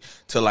opportunity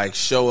to like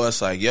show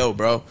us like, yo,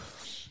 bro,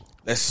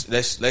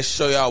 let's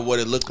show y'all what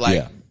it looked like.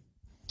 Yeah.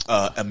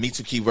 A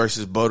Mitsuki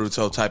versus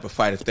Boruto type of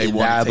fight if they want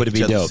That to would take be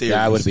each other dope. serious.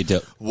 That would be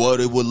dope. What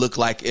it would look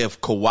like if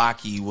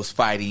Kawaki was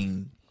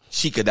fighting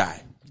Shikadai.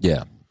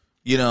 Yeah.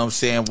 You know what I'm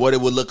saying? What it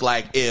would look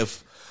like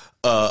if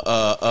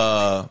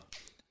the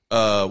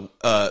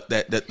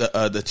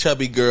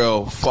chubby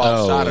girl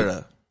fought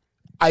Sadara.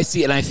 I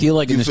see, and I feel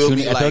like in this feel me?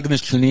 tuning, I feel Like- like in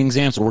this tuning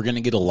exams, we're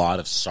gonna get a lot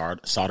of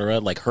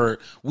Sadara. Like her,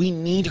 we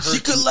need her. She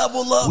could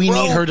level up. We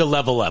bro. need her to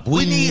level up.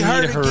 We need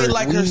her to get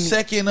like her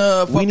second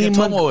fucking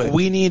Tomoe.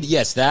 We need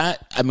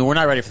that. I mean, we're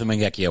not ready for the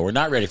Mangekyo. Yeah, we're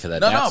not ready for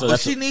that.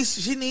 But she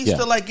needs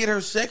to like get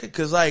her second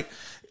because like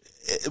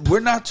we're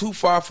not too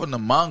far from the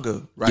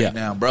manga right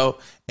now, bro.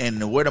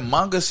 And where the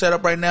manga's set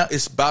up right now,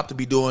 it's about to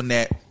be doing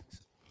that.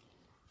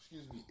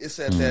 Excuse me. It's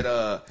at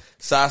that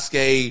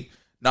Sasuke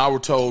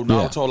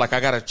Naruto, like I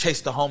gotta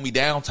chase the homie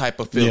down type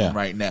of feeling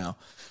right now.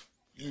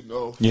 You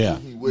know,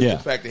 with the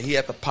fact that he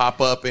had to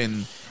pop up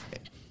and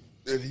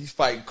he's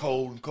fighting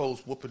Cole and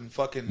Cole's whooping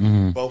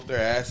fucking both their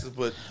asses,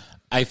 but.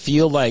 I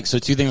feel like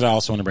two things I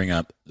also want to bring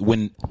up.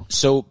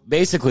 So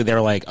basically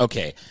they're like,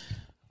 okay,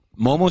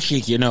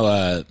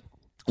 Momoshiki,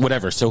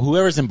 whatever. So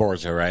whoever's in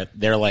Boruto, right?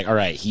 They're like, all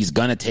right, he's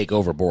gonna take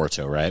over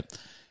Boruto, right?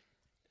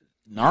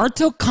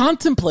 Naruto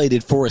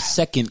contemplated for a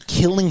second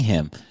killing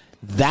him.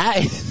 That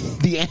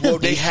the animation, well,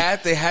 they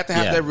had to have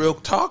that real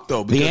talk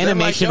though. The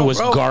animation like, was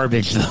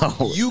garbage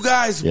though. You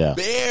guys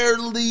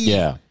barely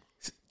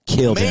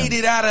killed made him.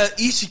 it out of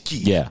Ishiki.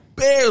 Yeah,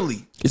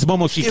 barely. It's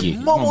Momoshiki. If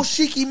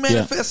Momoshiki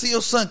manifests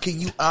your son,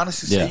 can you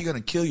honestly say you're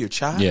gonna kill your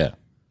child? Yeah.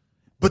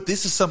 But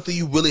this is something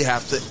you really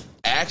have to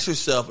ask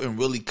yourself and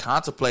really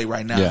contemplate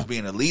right now as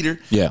being a leader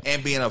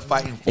and being a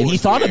fighting force. And he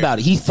thought about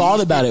it. He thought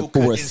about it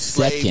for a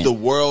second. The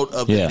world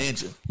of the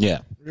ninja.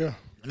 Yeah.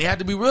 And he had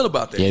to be real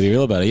about that. Yeah, be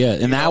real about it. Yeah,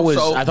 and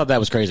I thought that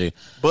was crazy.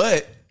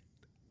 But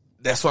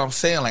that's what I'm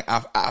saying. Like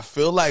I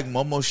feel like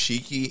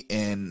Momoshiki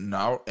and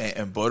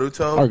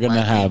Boruto are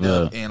gonna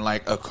have in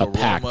like a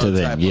pact to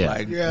them.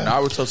 Type of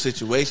Naruto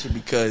situation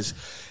because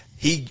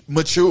he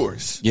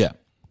matures. Yeah,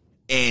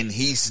 and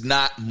he's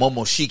not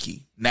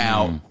Momoshiki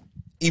now.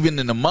 Even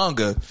in the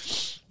manga,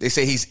 they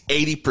say he's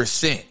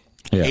 80%.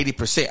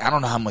 80%. I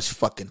don't know how much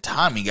fucking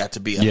time he got to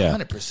be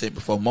 100%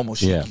 before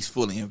Momoshiki's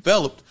fully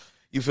enveloped.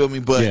 You feel me?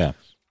 But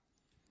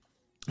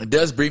it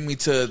does bring me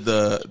to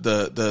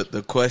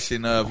the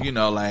question of, you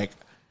know, like,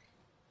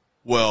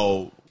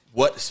 well,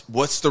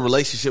 what's the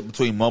relationship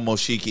between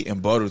Momoshiki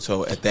and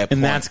Boruto at that point?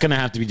 And that's gonna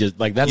have to be just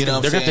like that's. You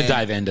know they're gonna have to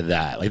dive into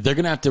that. Like they're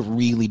gonna have to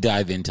really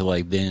dive into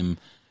like them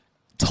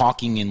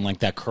talking in like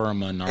that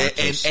Kurama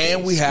Naruto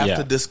and we have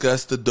to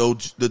discuss the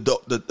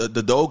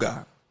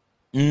Dogon.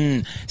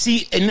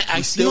 See, and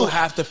I still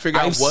have to figure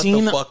out what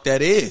the fuck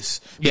that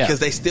is because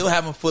they still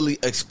haven't fully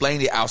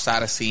explained it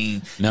outside of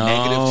seeing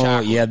negative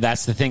chakra. Yeah,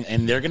 that's the thing,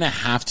 and they're gonna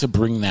have to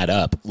bring that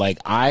up. Like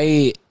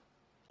a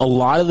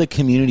lot of the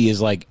community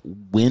is like,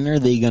 when are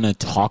they gonna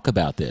talk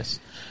about this?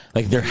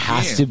 Like there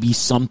has to be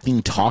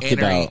something talked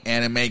about.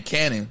 Anime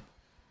canon.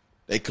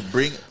 They could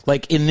bring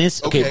like in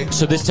this. Okay,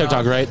 so this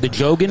TikTok, right? The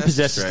Jogan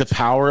possesses the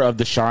power of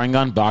the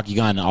Sharingan,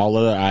 Bakugan, and all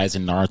other eyes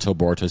in Naruto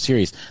Boruto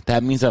series.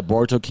 That means that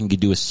Boruto can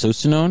do a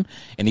Susanoo,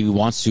 and if he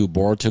wants to,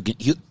 Boruto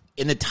can.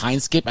 In the time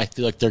skip, I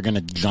feel like they're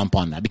gonna jump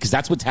on that because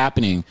that's what's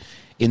happening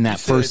in that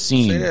first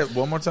scene. Say that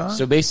one more time.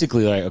 So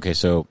basically, like, okay,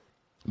 so.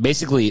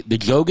 Basically, the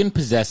Jogan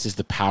possesses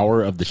the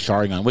power of the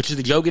Sharingan, which is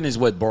the Jogan is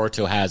what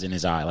Boruto has in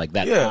his eye, like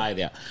that eye.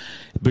 Yeah,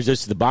 it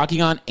possesses the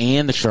Bakugan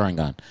and the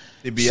Sharingan.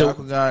 The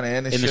Byakugan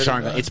and the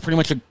Sharingan. It's pretty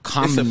much a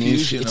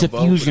combination. It's a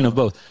fusion of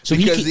both. So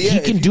because, he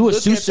can do a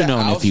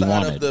Susanoo if he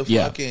wanted. Of the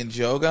fucking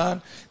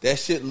Jogan, that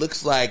shit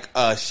looks like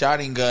a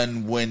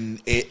Sharingan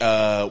when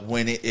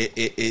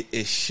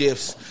it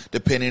shifts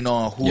depending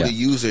on who the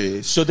user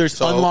is. So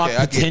there's unlocked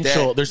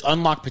potential. There's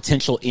unlocked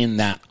potential in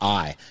that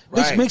eye,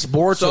 which makes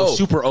Boruto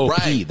super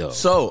OP though.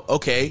 So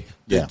the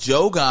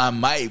Jogan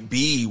might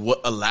be what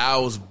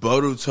allows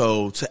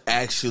Boruto to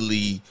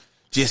actually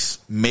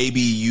just maybe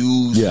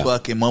use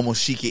fucking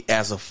Momoshiki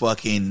as a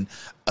fucking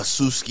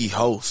Asusuki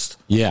host.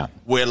 Yeah.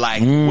 Where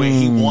like when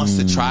he wants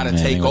to try to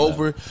take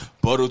over,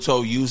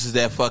 Boruto uses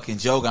that fucking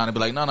Jogan and be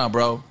like, no,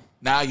 bro.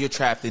 Now you're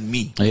trapped in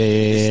me.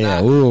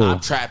 I'm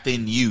trapped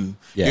in you.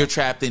 Yeah. You're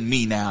trapped in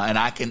me now, and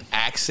I can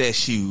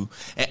access you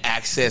and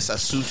access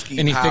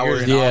Asusuki power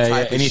and all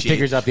type of and he shit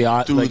figures out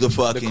through the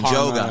fucking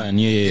Jogan.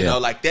 You know,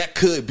 like that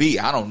could be.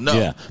 I don't know.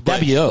 Yeah.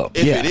 That'd be up.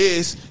 If it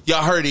is,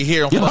 y'all heard it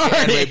here on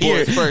fucking Anime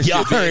Boys first.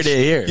 Y'all heard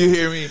it here. You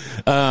hear me?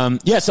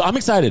 So I'm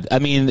excited. I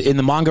mean, in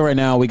the manga right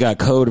now, we got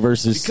Code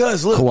versus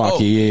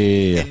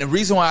Kawaki. And the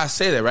reason why I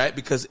say that, right?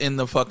 Because in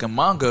the fucking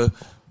manga,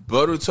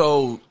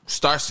 Boruto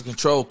starts to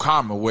control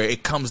karma, where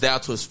it comes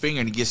down to his finger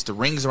and he gets the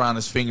rings around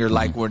his finger,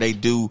 like where they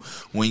do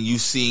when you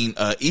seen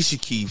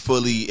Ishiki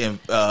fully,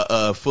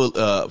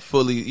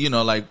 you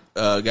know, like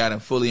got him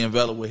fully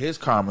enveloped with his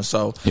karma.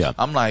 So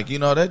I'm like, you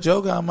know, that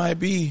Jogan might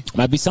be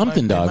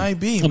something, dog.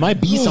 It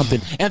might be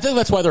something, and I think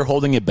that's why they're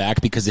holding it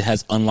back, because it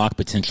has unlocked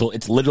potential.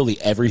 It's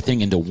literally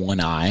everything into one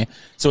eye.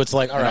 So it's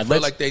like, all right,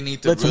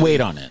 let's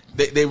wait on it.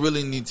 They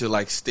really need to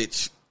like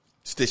stitch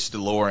the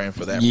lore in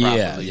for that.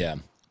 Properly. Yeah.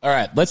 All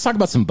right, let's talk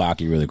about some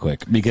Baki really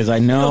quick, because I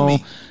know,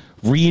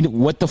 Reed,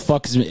 what the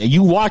fuck is...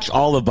 You watched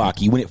all of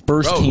Baki when it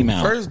first came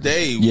out. First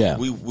day,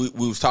 we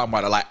was talking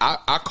about it. Like,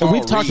 I called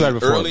Reed talked about it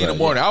before, early in the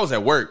morning. I was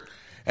at work,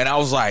 and I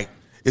was like,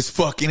 it's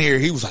fucking here.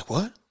 He was like,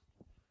 what?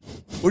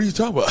 What are you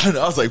talking about? And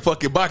I was like,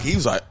 fucking Baki. He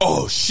was like,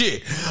 oh,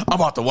 shit.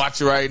 I'm about to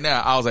watch it right now.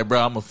 I was like, bro,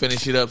 I'm going to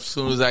finish it up as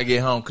soon as I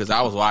get home, because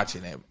I was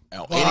watching it.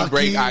 Any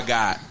break I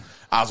got,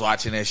 I was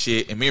watching that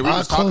shit. And me and Reed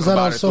was talking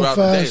about it throughout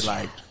the day.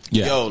 Like...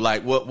 Yo,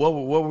 like what we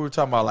were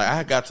talking about? Like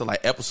I got to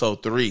like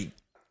episode 3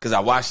 because I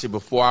watched it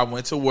before I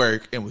went to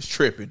work and was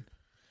tripping,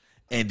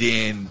 and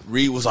then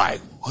Reed was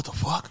like, "What the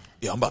fuck?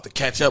 Yeah, I'm about to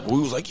catch up." And we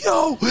was like,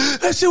 "Yo,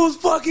 that shit was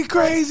fucking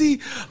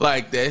crazy!"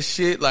 Like that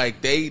shit.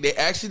 Like they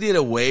actually did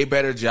a way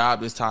better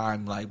job this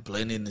time, like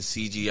blending the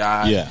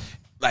CGI. Yeah.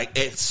 Like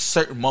at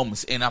certain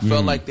moments, and I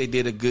felt like they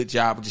did a good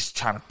job of just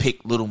trying to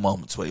pick little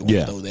moments where they want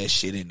to throw that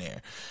shit in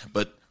there,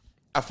 but.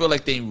 I feel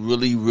like they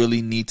really,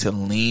 really need to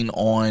lean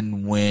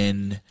on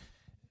when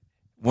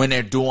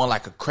they're doing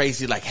like a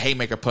crazy like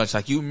haymaker punch.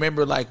 Like you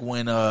remember like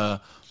when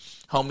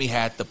homie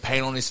had the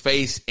paint on his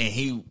face and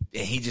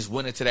he just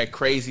went into that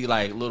crazy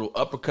like little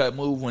uppercut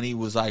move when he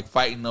was like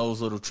fighting those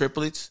little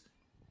triplets.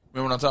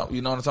 Remember what I'm talking?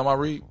 You know what I'm talking about,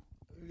 Reed?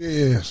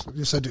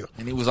 Yes, I do.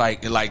 And he was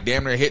like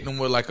damn near hitting him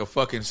with like a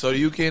fucking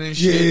Shoryuken and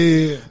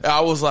shit. Yeah.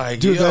 I was like,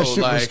 dude, yo, that shit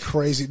like, was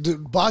crazy.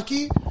 Dude,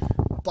 Baki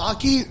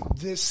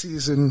this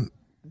season.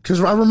 Because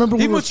I remember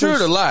he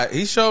matured a lot.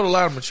 He showed a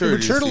lot of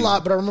maturity. He matured a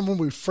lot, but I remember when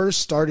we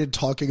first started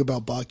talking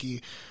about Baki,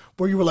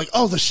 where you were like,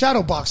 "Oh, the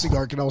shadow boxing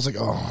arc," and I was like,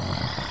 "Oh."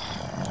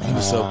 He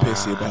was so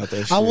pissy about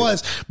that shit. I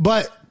was,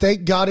 but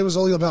thank God it was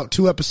only about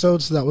 2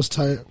 episodes, so that was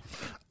tight.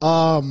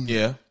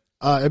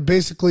 And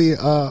basically,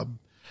 I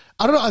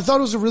don't know. I thought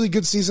it was a really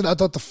good season. I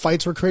thought the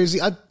fights were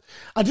crazy. I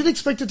didn't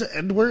expect it to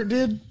end where it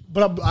did,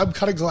 but I'm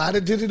kind of glad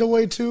it did in a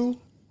way too.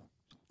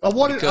 I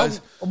wanted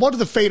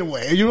the fade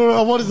away. You know,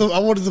 I wanted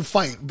the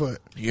fight, but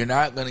you're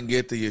not gonna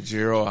get the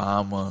Yujiro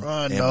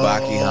Hama and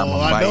Baki Hama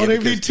fight. I know they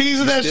be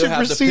teasing that shit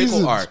for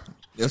seasons.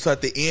 That's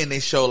at the end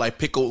they show like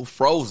Pickle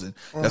frozen.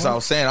 That's what I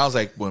was saying. I was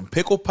like, when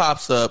Pickle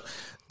pops up,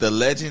 the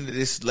legend of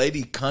this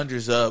lady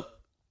conjures up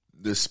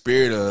the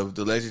spirit of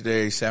the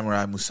legendary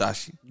samurai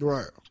Musashi.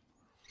 Right.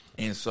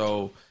 And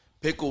so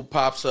Pickle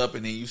pops up,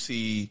 and then you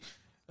see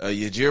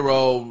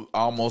Yajiro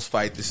almost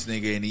fight this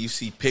nigga, and then you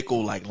see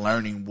Pickle like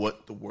learning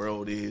what the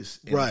world is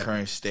in the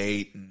current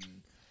state, and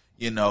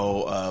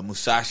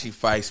Musashi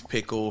fights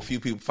Pickle. A few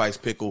people fights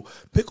Pickle.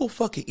 Pickle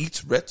fucking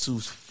eats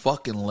Retsu's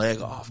fucking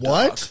leg off.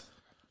 What? Dog.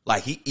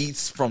 Like he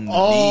eats from the knee.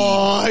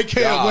 Oh, I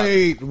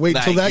can't dog. wait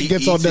till that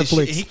gets on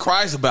Netflix. He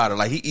cries about it.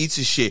 Like he eats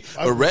his shit.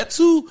 But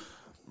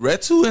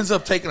Retsu ends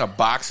up taking a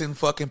boxing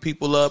fucking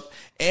people up,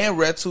 and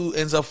Retsu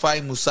ends up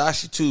fighting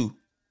Musashi too.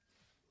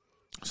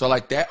 So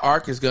like that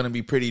arc is gonna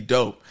be pretty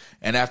dope.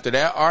 And after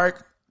that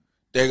arc,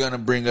 they're gonna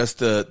bring us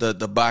the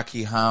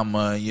Baki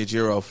Hama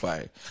Yajiro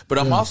fight. But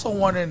I'm also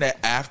wondering that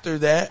after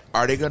that,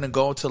 are they gonna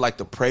go into like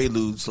the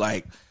preludes,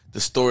 like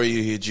the story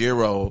of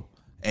Yajiro,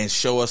 and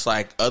show us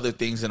like other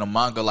things in the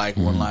manga, like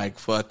when like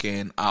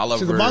fucking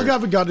Oliver. See, the manga I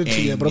haven't gotten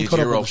into yet, but I'm caught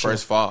up on the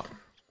first show. fought.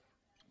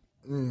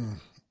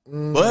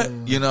 But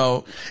and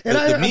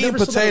the meat and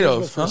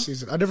potatoes. Huh?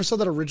 I never saw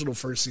that original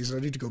first season.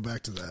 I need to go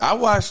back to that. I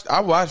watched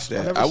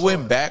that. I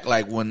went back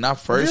like when I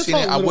first seen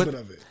it. I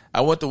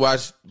went to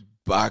watch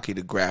Baki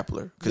the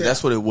Grappler because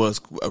that's what it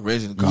was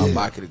originally called,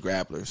 Baki the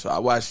Grappler. So I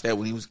watched that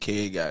when he was a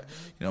kid. Got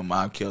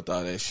mom killed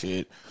all that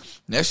shit.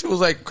 And that shit was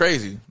like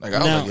crazy. Like I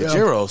was like,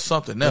 Yajiro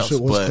something else.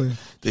 But clean.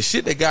 The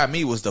shit that got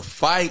me was the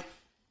fight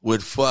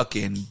with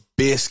fucking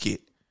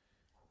Biscuit.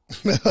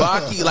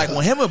 Baki, like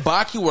when him and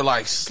Baki were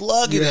like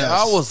slugging it,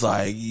 I was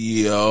like,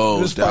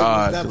 yo,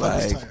 dog,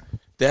 like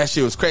that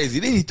shit was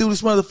crazy. Then he threw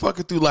this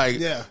motherfucker through like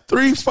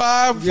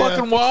 3-5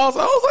 fucking walls.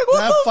 I was like, what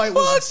that the fight fuck,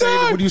 was insane.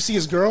 dog? When you see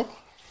his girl,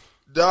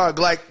 dog,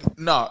 like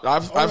no,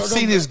 I've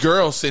seen his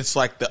girl since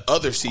like the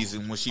other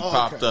season when she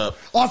popped up.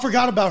 Oh, I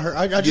forgot about her.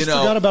 I just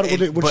forgot about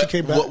it when she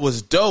came back. What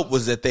was dope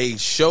was that they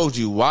showed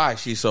you why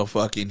she's so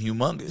fucking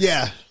humongous.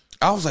 Yeah.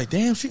 I was like,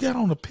 damn, she got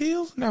on the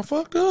pills and got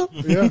fucked up.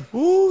 Yeah.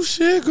 Ooh,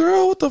 shit,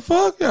 girl, what the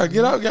fuck? Gotta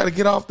get out. Gotta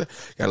get off the.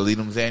 Gotta leave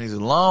them Xannies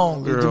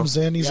alone, girl. Leave them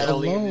Xannies Gotta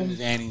alone. leave them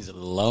Xannies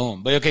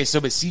alone. But okay,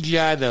 but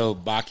CGI though,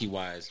 Baki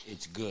wise,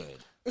 it's good.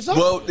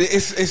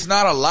 It's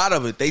not a lot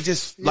of it. They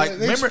just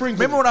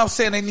remember when I was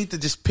saying they need to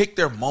just pick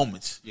their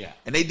moments. Yeah,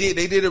 and they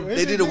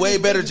did a way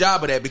better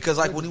job of that because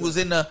like when he was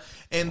in the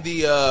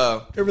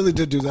it really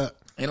did do that.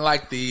 In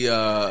like the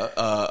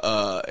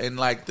in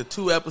like the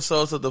 2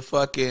 episodes of the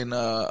fucking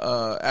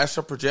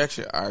astral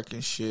projection arc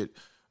and shit,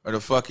 or the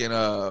fucking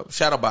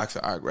shadow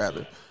boxing arc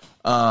rather.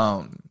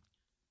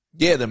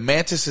 The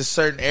mantis in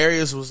certain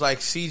areas was like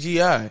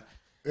CGI.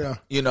 Yeah,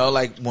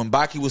 like when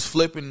Baki was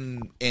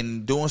flipping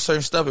and doing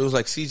certain stuff, it was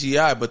like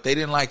CGI, but they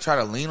didn't like try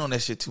to lean on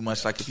that shit too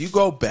much. Like if you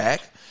go back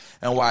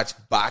and watch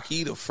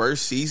Baki the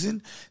first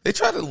season, they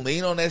tried to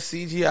lean on that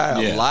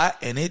CGI a lot,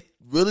 and it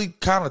really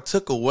kind of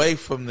took away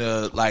from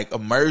the like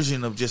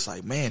immersion of just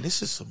like, man,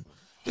 this is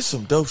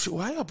some dope shit.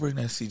 Why y'all bring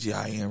that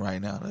CGI in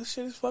right now? That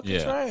shit is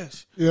fucking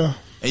trash. Yeah,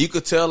 and you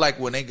could tell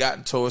like when they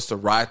got towards the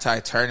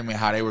Raitai tournament,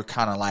 how they were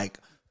kind of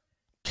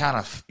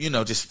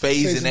just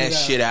phasing that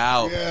shit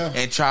out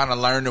and trying to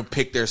learn to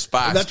pick their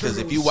spots. Because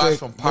if you watch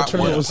from part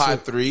 1 to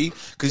part 3,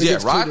 because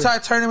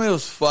Raitai tournament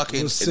was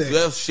fucking sick.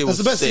 That shit was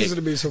the best sick. season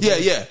to be so far.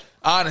 Yeah.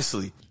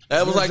 Honestly.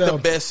 That was like the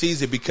best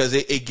season because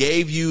it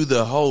gave you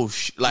the whole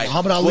like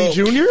Muhammad Ali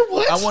Jr.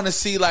 What? I want to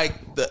see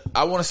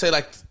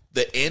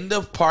the end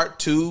of part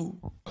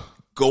 2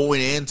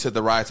 going into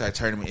the Raitai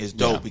tournament is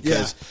dope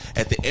because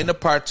at the end of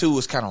part 2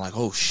 it's kind of like,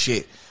 oh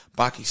shit,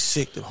 Baki's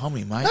sick. The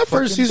homie might that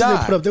first season die.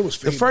 they put up, they was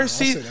fading. The first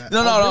season,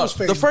 no.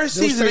 The first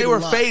season they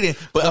were fading,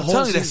 but I'm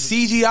telling you, the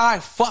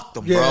CGI fucked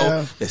them,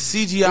 bro. The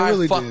CGI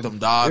really fucked them,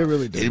 dog. It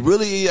really did. It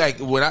really like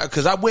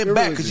because I went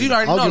back because you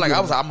already know, like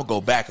I was, I'm gonna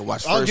go back and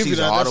watch first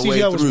season all the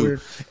way through,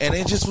 and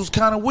it just was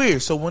kind of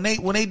weird. So when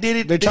they did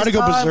it, they tried to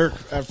go berserk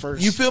at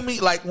first. You feel me?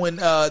 Like when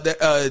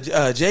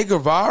Jay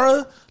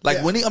Guevara.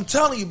 Like when I'm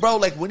telling you, bro.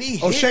 Like when he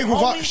hit Che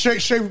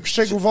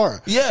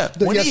Guevara. Yeah,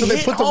 so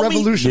they put the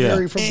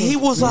revolutionary from. And he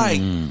was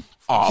like,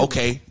 "Oh,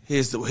 okay.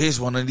 Here's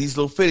one of these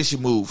little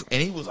finishing moves." And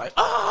he was like,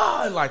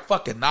 and like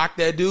fucking knock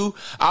that dude.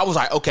 I was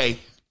like, okay.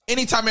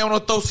 Anytime y'all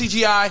want to throw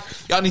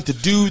CGI, y'all need to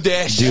do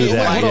that shit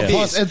like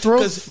this.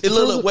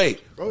 And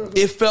wait.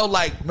 It felt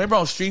like, remember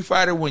on Street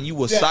Fighter when you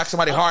would sock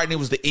somebody hard and it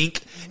was the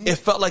ink? It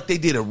felt like they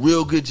did a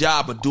real good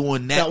job of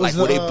doing that, like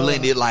where they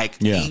blended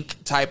like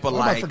ink type of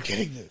like. I'm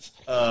forgetting this.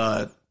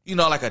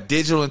 Like a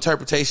digital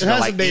interpretation it of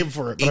has like a name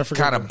for it, but ink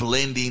kind of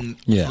blending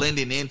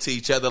into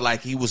each other.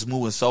 Like he was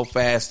moving so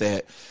fast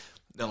that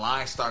the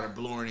lines started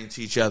blurring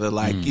into each other.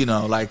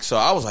 Like, so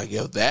I was like,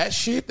 yo, that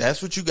shit,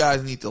 that's what you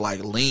guys need to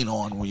like lean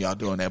on when y'all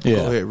doing that. But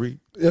go ahead, read.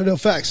 No,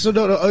 facts. So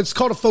no, it's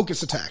called a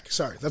focus attack.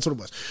 Sorry, that's what it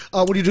was.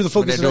 When you do the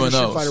focus attack in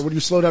Street Fighter, when you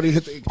slow down, you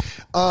hit the.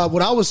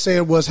 What I was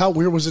saying was, how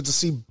weird was it to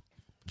see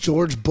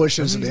George Bush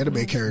as an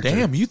anime character?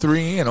 Damn, you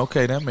 3 in.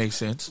 Okay, that makes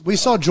sense. We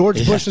saw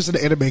George Bush as an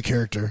anime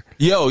character.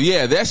 Yo,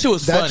 yeah, that shit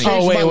was funny.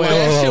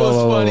 That shit was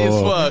funny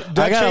as fuck.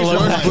 I got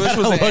George Bush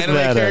was an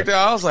anime character.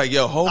 I was like,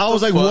 yo, I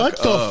was like, what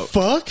the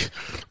fuck?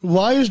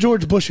 Why is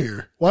George Bush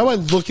here? Why am I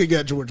looking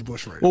at George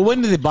Bush right now? Well,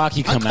 when did the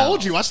Baki come out? I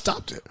told you. I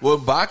stopped it. Well,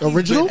 Baki's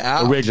Original? been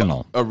out.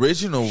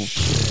 Original.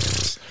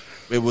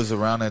 It was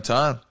around that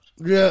time.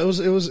 Yeah, it was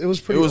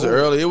pretty. It was old.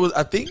 early.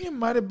 I think it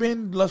might have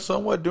been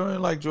somewhat during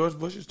like George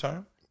Bush's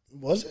term.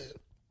 Was it?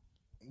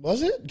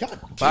 God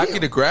Baki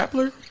damn. the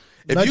Grappler.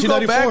 If you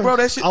go back, bro,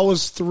 that shit. I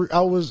was 3.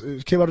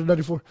 It came out in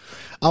 94.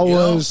 I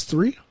was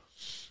 3.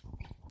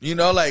 You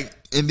know, like,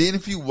 and then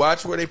if you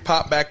watch where they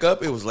pop back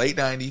up, it was late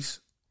 90s,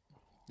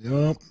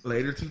 Yep.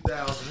 later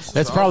 2000s.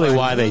 That's probably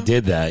why they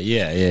did that.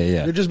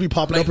 Yeah. They just be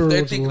popping Like, up. Every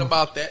they're once in a thinking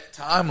while. about that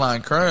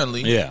timeline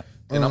currently. Yeah.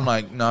 And I'm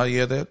like, no,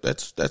 yeah,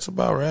 that's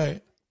about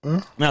right.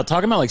 Now,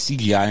 talking about like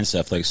CGI and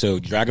stuff, like, so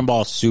Dragon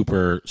Ball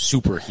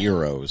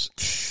Superheroes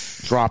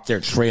dropped their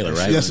trailer,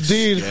 right? Yes,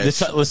 indeed.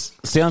 Let's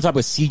stay on top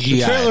of CGI.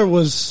 The trailer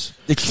was.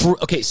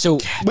 Okay, so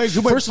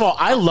first of all,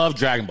 I love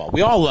Dragon Ball.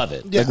 We all love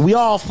it. Yeah. Like, we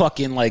all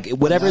fucking like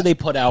whatever they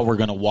put out. We're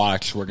gonna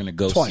watch. We're gonna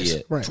go Twice, see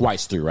it right.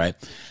 twice through. Right.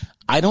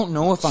 I don't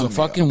know if I'm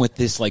fucking with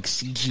this like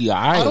CGI.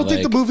 I don't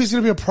think the movie's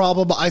going to be a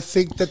problem. I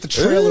think that the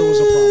trailer was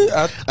a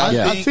problem.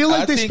 I feel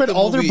like they spent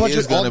all their budget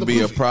is going on to the be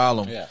movie. a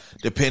problem,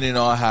 depending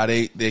on how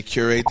they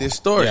curate this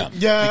story.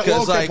 Yeah,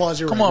 because well, okay, pause,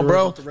 you're come right, on, you're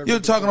bro, right with the you're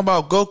talking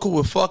about Goku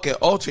with fucking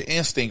Ultra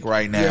Instinct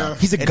right now. Yeah.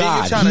 He's a And then god.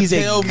 you're trying to He's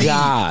a tell me-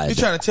 god. You're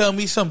trying to tell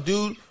me some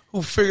dude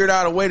who figured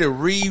out a way to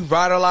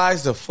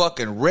revitalize the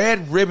fucking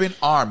Red Ribbon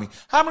Army.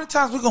 How many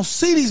times we gonna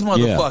see these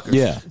motherfuckers?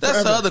 Yeah. That's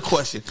Forever. the other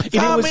question. it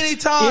How was- many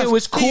times it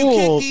was do you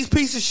cool. kick these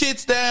piece of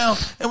shits down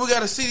and we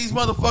gotta see these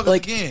motherfuckers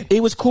like again?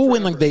 it was cool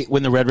when like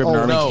when the Red Ribbon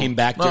Army no, came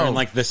back no, during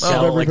like the no.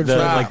 cell, Red like Ribbon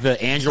the Army.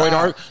 Android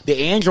Stop. arc. The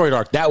Android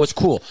arc that was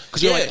cool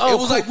because you're Yeah, like, oh, it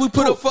was cool, like we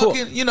put cool, a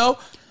fucking, cool. you know,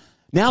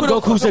 Now put a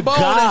Goku's a fucking bow on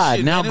that god.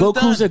 shit, Now man. It was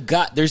Goku's done. a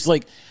god. There's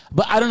like,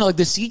 but I don't know, like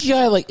the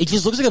CGI, like it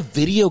just looks like a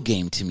video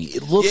game to me.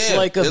 It looks Yeah,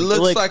 like a, it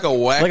looks like a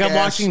whack like I'm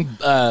ass- watching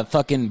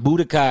fucking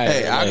Budokai.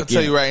 Hey, I can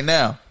tell you right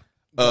now.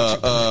 I'm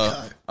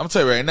gonna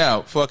tell you right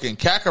now. Fucking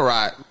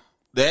Kakarot,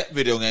 that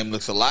video game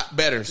looks a lot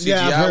better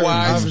Yeah, I've CGI heard.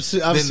 wise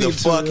I've than the seen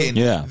too, fucking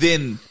yeah.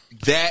 than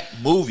that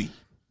movie.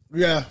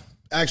 Yeah,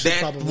 actually, That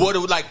probably. what it,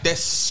 like that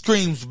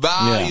screams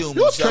volumes. You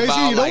know what's crazy?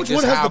 about, You know like, which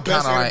one just has how the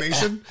best kinda like-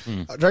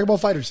 animation? Dragon Ball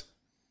Fighters.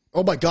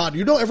 Oh my god!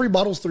 You know every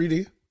model's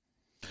 3D.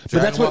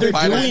 But that's what they're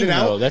Dragon Ball doing,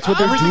 Fighters. though. That's what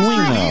they're Everything's doing,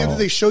 3D, and though. then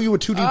they show you a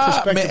 2D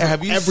perspective. Man,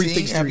 have of you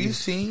everything's seen? Have 3D. you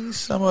seen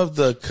some of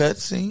the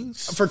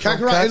cutscenes For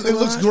Kakarot, it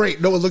looks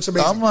great. No, it looks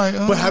amazing. I'm like,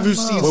 but have you no.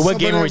 seen? Wait, what some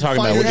game of are we them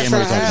talking about? What fighters? game are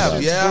we talking I have,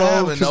 about? yeah, I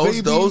have, and Bro,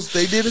 'cause those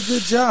they did a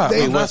good job.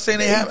 They- I'm not saying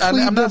they have. they I'm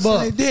cleaned not them saying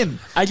up. they didn't.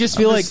 I just I'm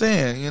feel just like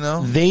saying, you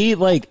know,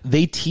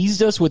 they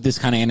teased us with this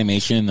kind of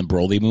animation in the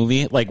Broly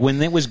movie. Like when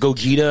it was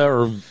Gogeta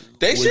or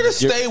they should have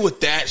stayed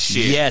with that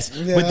shit. yes,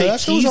 Yeah, but they that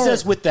shit was teased hard.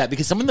 us with that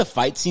because some of the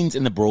fight scenes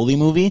in the Broly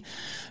movie,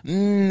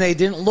 they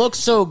didn't look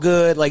so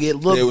good. Like it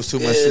looked, There was too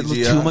much it looked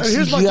CGI. too much And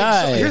here's my thing.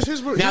 CGI.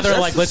 Here's Now they're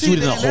like, let's do it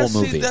in the whole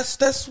movie.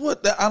 That's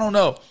what I don't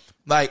know.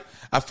 Like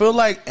I feel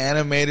like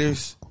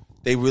animators,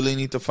 they really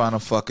need to find a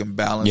fucking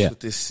balance Yeah. with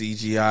this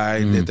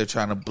CGI that they're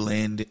trying to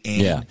blend in.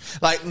 Yeah.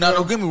 Like, no,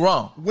 don't get me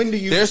wrong. When do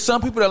you- There's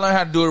some people that learn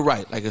how to do it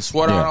right. Like in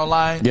Sword Art Yeah.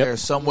 Online, Yep. there are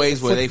some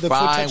ways where The they foot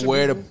find touching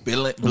where to movie?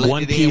 blend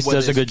One it in. Piece whether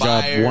does a it's good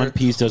job. fire, One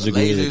Piece does a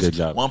really lasers. good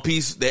job. One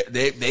Piece, they're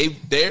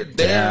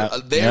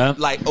Yeah.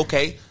 like,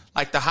 okay,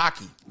 like the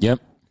hockey. Yep.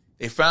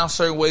 They found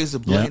certain ways to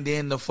blend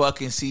in the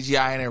fucking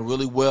CGI in it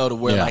really well to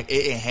where Yeah. like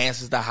it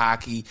enhances the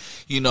hockey,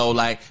 you know,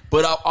 like.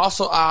 But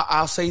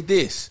I'll say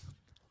this: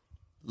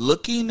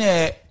 looking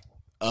at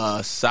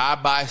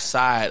side by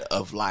side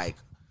of like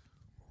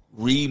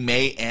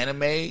remade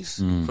animes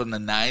from the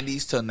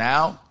 90s to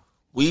now,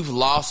 we've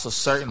lost a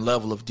certain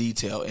level of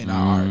detail in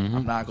our art.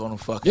 I'm not gonna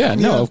fucking Yeah.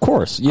 No. Of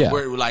course. Yeah.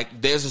 where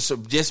like there's a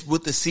just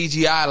with the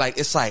CGI, like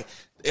it's like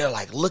they're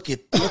like look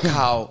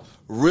how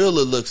real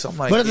it looks. I'm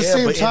like, But at the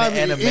same but time,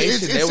 in the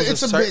animation there was a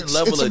certain mix.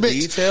 level It's a of mix.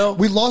 detail.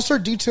 We lost our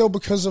detail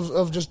because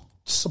of just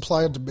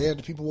supply and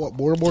demand. People want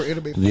more and more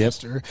anime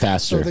faster.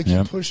 faster, So they keep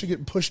yep. pushing it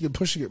and pushing it and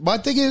pushing it. My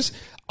thing is,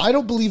 I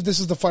don't believe this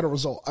is the final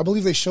result. I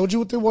believe they showed you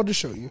what they wanted to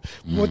show you,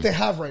 what they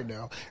have right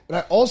now. And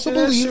I also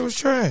that believe shit was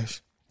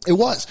trash. it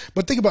was.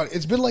 But think about it.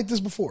 It's been like this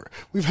before.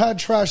 We've had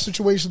trash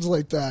situations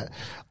like that.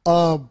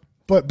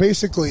 But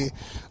basically,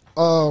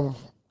 I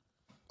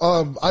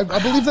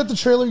believe that the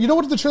trailer, you know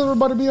what the trailer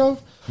reminded me of?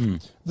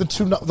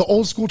 The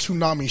old school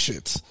Toonami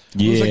shits.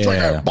 It was like Yeah.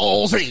 Dragon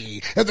Ball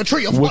Z and the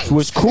Tree of Which Life.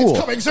 was cool. It's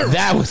coming soon.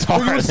 That was When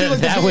you hard. would see, like,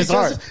 the That was VHS,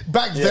 hard.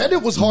 Back then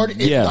it was hard in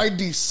Yeah.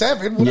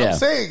 97. What Yeah. I'm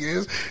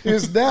saying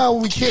is now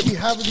we can't be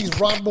having these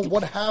Ranma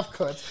 1/2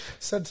 cuts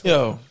sent to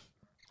Yo,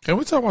 can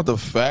we talk about the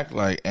fact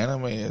like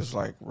anime is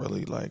like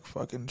really like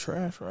fucking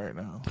trash right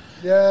now?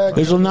 Yeah,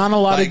 There's not a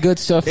lot Like, of good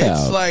stuff it's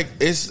out. like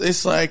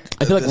it's like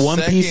I feel like the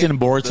One Piece second- and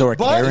Boruto are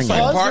but carrying it's it.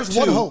 like- part There's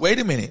one two. hope. Wait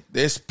a minute.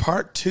 There's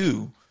part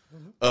 2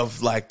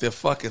 of like the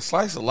fucking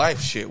slice of life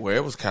shit where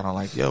it was kind of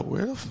like, yo,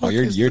 where the fuck?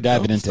 You're the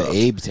diving dope into stuff?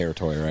 Abe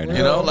territory right now.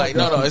 You know, like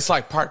no, it's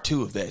like part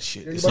 2 of that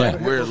shit. It's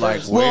like we're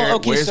like,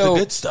 where's the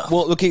good stuff?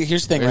 Well, okay,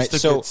 here's the thing, Where's right? the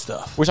So good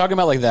stuff? we're talking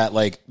about like that,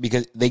 like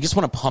because they just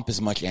want to pump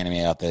as much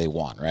anime out that they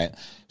want, right?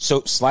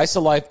 So slice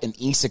of life and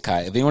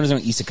isekai. If anyone doesn't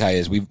know what isekai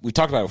is, we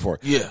talked about it before.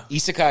 Yeah.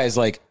 Isekai is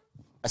like,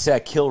 I say I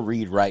kill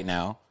Reed right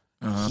now.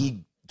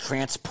 He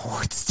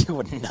transports to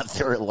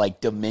another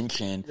like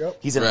dimension. Yep.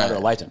 He's in another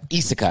lifetime.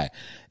 Isekai.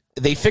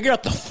 They figured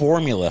out the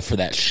formula for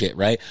that shit,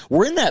 right?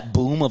 We're in that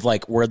boom of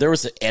like where there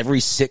was every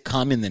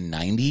sitcom in the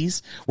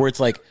 90s where it's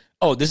like,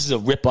 oh, this is a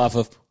ripoff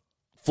of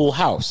Full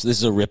House. This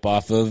is a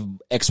ripoff of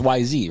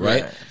XYZ,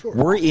 right? Sure.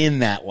 We're in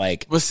that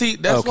like. But see,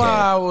 that's why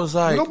I was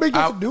like, We don't make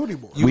nothing new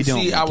anymore. You We don't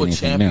see, make I would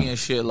anything champion new.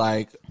 shit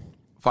like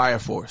Fire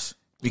Force.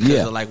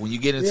 Because of like when you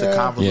get into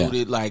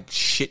convoluted like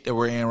shit that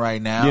we're in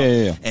right now,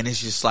 and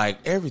it's just like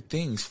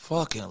everything's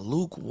fucking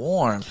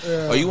lukewarm.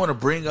 Or you want to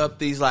bring up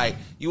these like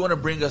you want to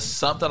bring us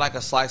something like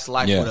a slice of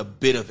life with a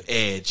bit of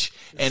edge,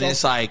 and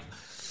it's like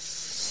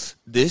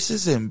this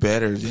isn't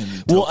better than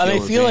Well, Tokyo I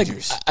feel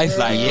Revengers. like I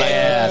feel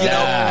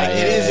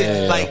it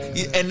isn't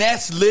like, and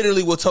that's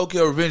literally what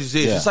Tokyo Revengers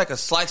is. Yeah. It's like a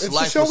slice of It's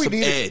life the show with we some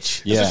need.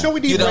 edge. It's a show we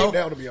need You know? right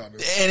now, to be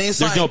honest. And it's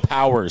There's like, no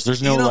powers.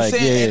 There's no you know like.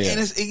 what I'm saying? Yeah. And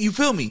it's, you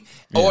feel me?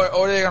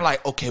 Or they're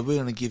like, okay, we're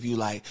gonna give you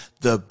like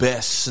the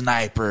best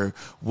sniper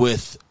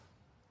with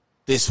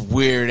this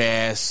weird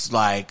ass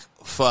like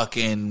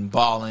fucking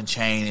ball and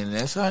chain, and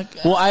it's like,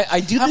 Well, I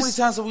do how this. many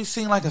times have we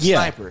seen like a Yeah.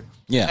 sniper?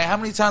 Yeah. Like, how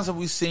many times have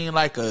we seen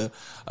like a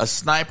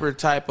sniper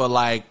type of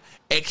like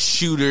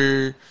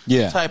X-shooter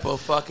type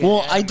of fucking?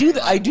 Well, I do.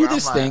 anime, I do where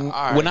this I'm thing like,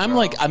 all right, when I'm bro.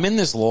 like I'm in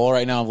this lull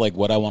right now of like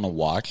what I want to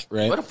watch.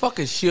 Right. What the fuck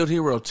is Shield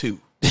Hero 2?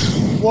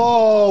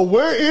 Whoa,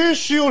 where is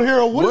Shield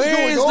Hero? What is Where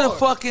going is on? the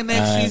fucking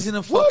next season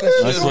of What fucking is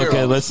Shield Let's look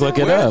Hero? at. Let's look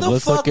it Where up. the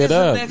Let's fuck look is it the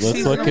up. next Let's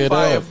season look of it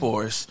Fire up.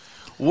 Force?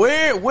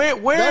 Where?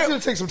 That's gonna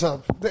take some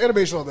time. The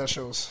animation on that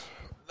shows.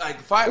 Like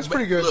Fire, It's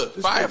pretty good. Look,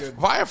 It's Fire, pretty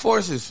good. Fire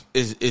Force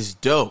is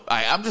dope.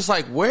 I'm just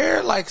like,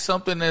 where like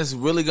something that's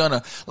really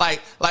gonna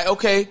like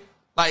okay,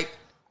 like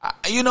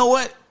you know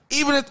what?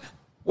 Even if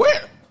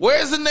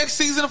where's the next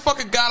season of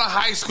fucking God of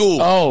High School?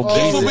 Oh,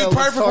 this would yeah, be let's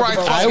perfect talk right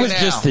about fucking I was now.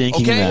 just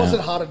thinking okay? that. It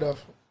wasn't hot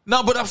enough.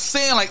 No, but I'm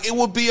saying like it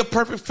would be a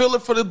perfect filler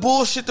for the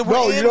bullshit that we're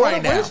Bro, in you know right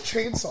what? now. Where's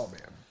Chainsaw Man?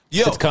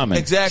 Yo, It's coming.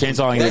 Exactly.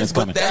 Chainsaw Man is But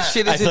coming. that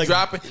shit I isn't feel like-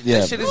 dropping. yeah.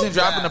 That shit isn't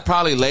dropping to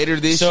probably later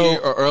this So- year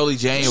or early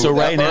January. So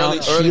right now,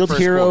 early Shield first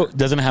Hero quarter.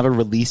 doesn't have a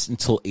release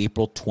until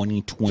April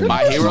 2020.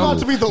 My It's Hero? about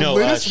to be the No,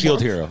 latest Shield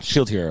month. Hero.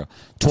 Shield Hero.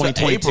 So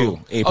 2022.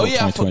 April Oh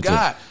yeah, I 2022.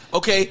 forgot.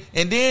 Okay,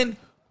 and then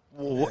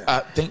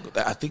I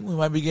think we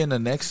might be getting the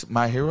next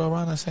My Hero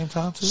around the same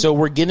time too. So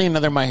we're getting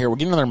another My Hero. We're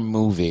getting another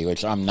movie,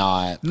 which I'm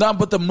not. No,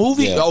 but the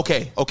movie. Yeah.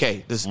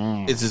 Okay. This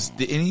is this.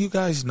 Do any of you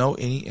guys know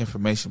any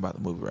information about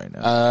the movie right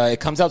now? It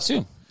comes out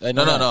soon. I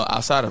know no. that.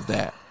 Outside of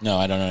that, No,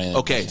 I don't know anything.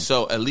 okay.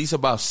 So at least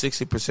about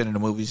 60% of the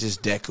movie is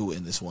just Deku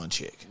and this one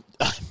chick.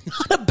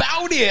 Not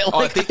about it. Oh,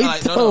 Like, I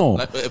no. don't.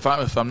 Like,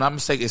 if I'm not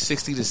mistaken,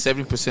 60 to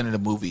 70% of the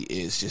movie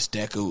is just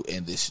Deku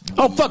and this.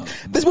 Oh fuck!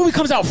 This movie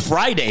comes out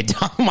Friday.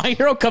 My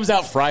Hero comes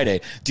out Friday.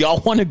 Do y'all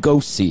want to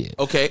go see it?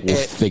 Okay, we'll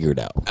figure it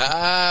out.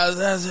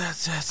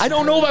 I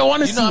don't know if I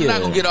wanna You know, I'm see not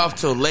it. gonna get off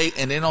till late,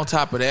 and then on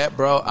top of that,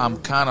 bro, I'm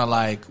kind of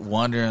like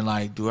wondering,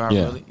 like, do I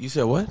really? You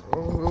said what?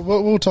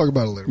 We'll talk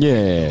about it later.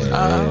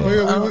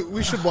 Yeah,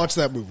 We should watch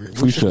that movie.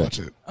 we should should watch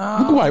it.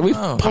 Why? We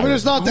I mean,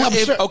 it's not that.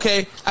 I'm sure-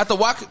 Okay, after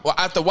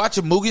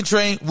watching Mugen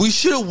Train, we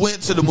should have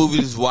went to the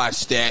movies to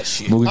watch that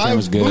shit. Movie Train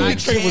was good.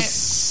 Mugen Train can't- was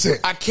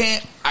sick. I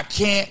can't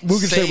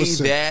Mugen say Train was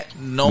sick. that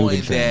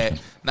knowing Mugen Train. that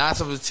 9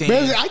 out of 10.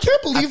 Man, I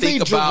can't believe they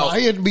think about-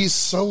 Jiraiya me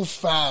so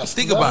fast.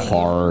 Think about it.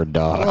 Hard.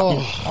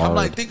 I'm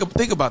like,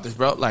 think about this,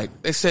 bro.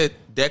 Like they said,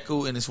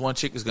 Deku and this one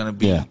chick is gonna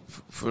be Yeah.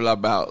 for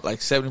about like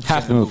 70%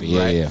 Half of the movie, yeah,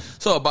 right? yeah.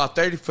 So about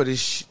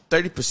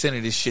 30%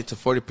 of this shit to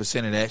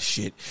 40% of that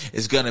shit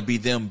is gonna be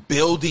them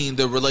building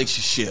the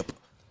relationship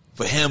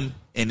for him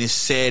and this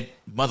said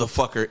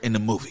motherfucker in the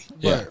movie.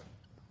 Yeah. Right.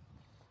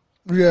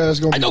 Yeah, it's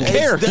gonna be. I don't bad.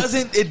 care. It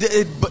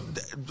doesn't.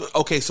 But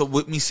okay. So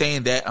with me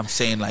saying that, I'm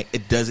saying like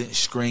it doesn't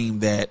scream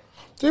that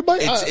They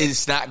might-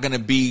 it's not gonna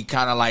be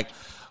kind of like,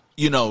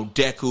 you know,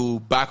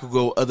 Deku,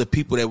 Bakugo, other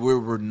people that we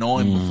were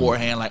knowing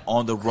beforehand, like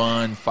on the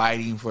run,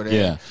 fighting for their,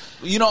 Yeah.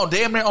 you know,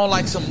 damn near on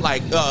like some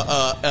like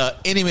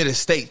enemy of the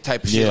state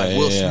type of shit, Yeah, like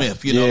Will yeah,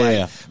 Smith. You know, yeah, like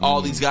yeah.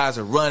 all these guys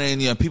are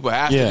running, you know, people are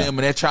after Yeah. them,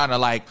 and they're trying to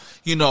like,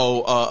 you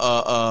know,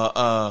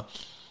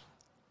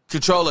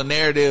 control a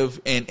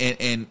narrative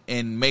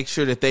and make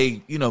sure that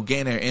they, you know,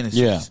 gain their innocence.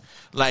 Yeah.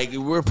 Like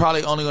we're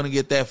probably only going to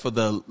get that for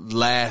the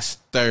last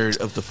third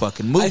of the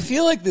fucking movie. I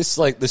feel like this,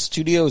 like the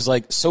studio is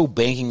like so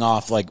banking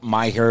off like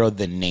My Hero,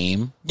 the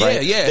name. Yeah,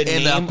 right? yeah, The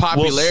and the name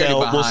popularity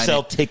will behind sell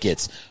it.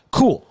 tickets.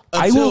 Cool.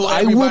 Until I will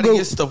everybody go.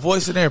 gets the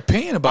voice in their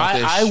opinion about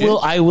that I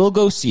shit. will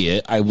go see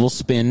it. I will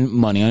spend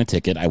money on a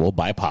ticket. I will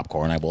buy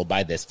popcorn. I will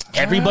buy this.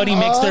 Everybody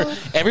makes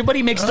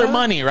their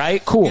money,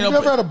 right? Cool. You know, You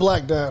never had a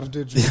black dad,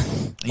 did you?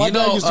 My You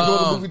dad know, used to go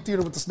to the movie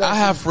theater with the snacks. I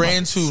have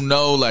friends who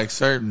know like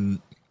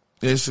certain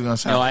This is gonna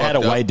sound. No, I had a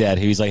fucked up. white dad.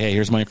 He was like, "Hey,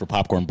 here's money for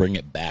popcorn. Bring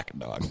it back,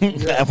 dog."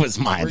 That was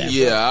my dad.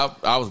 Yeah,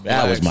 I was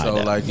black, That was my so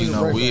dad. like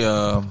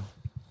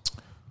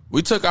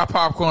we took our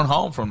popcorn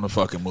home from the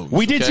fucking movie.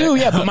 We did too,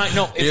 yeah. But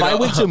if I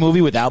went to a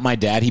movie without my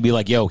dad, he'd be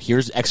like, "Yo,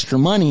 here's extra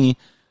money.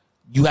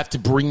 You have to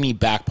bring me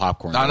back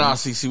popcorn." No.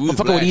 See, we was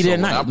Motherfucker black, would eat it so at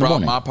when night, I in the brought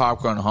morning. my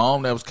popcorn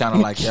home. That was kind of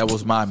like that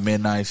was my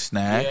midnight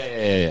snack,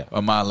 Yeah.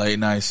 or my late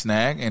night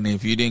snack. And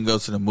if you didn't go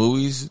to the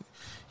movies,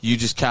 you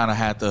just kind of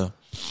had to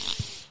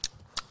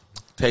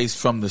taste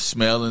from the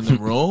smell in the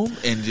room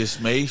and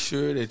just make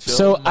sure that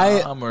your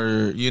mom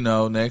or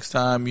next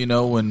time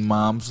when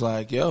mom's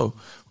like, "Yo,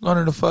 we're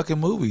going to the fucking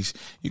movies,"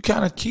 you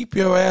kind of keep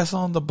your ass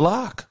on the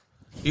block.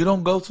 You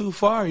don't go too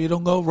far. You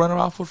don't go run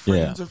off with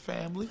friends or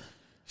family.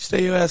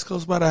 Stay your ass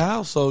close by the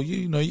house, so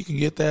you can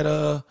get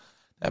that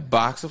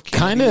box of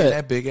candy and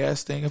that big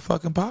ass thing of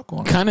fucking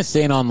popcorn. Kind of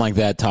staying on like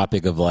that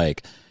topic of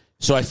like,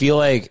 so I feel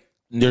like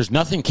there's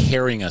nothing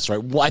carrying us, right?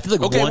 Well, I feel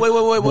like Okay,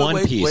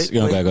 One Piece.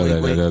 Go.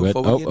 Before we get into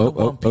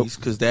One Oh. Piece,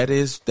 because that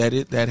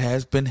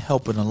has been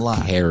helping a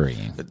lot.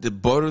 Carrying. The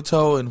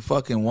Boruto and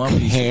fucking One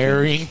Piece.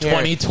 Carrying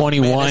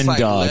 2021, Man, it's like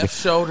dog. Left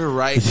shoulder,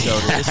 right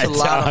shoulder. It's a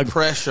lot of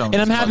pressure on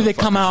And I'm these happy they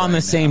come out on the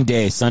motherfuckers same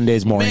day,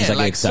 Sundays mornings. Man,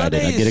 I get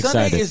excited. I get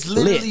excited. Sunday is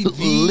literally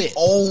the Lit.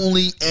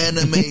 only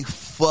anime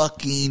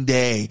fucking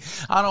day.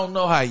 I don't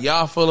know how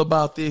y'all feel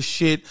about this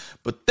shit,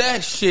 but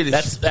that shit is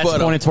That's for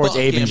the pointing towards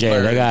Abe and fucking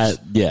Jay. They got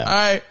birds. All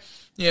right.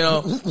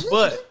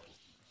 But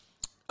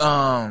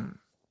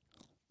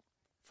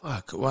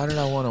fuck, why did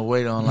I want to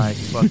wait on like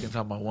fucking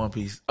talking about One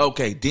Piece?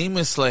 Okay,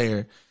 Demon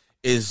Slayer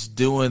is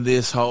doing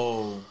this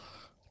whole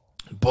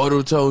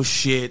Boruto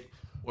shit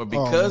where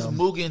because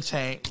Mugen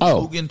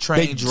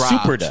Train dropped,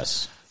 supered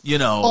us.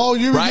 Oh,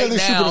 you were right getting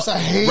now, super. I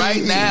hate right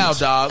it. now,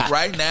 dog.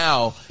 Right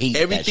now, Hate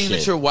everything that that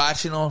shit. you're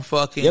watching on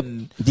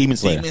fucking Demon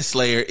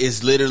Slayer.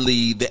 is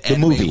literally the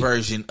anime movie.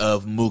 version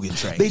of Mugen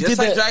Train. They Just did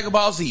like that- Dragon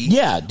Ball Z.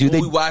 Yeah, dude,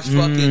 when they- we watch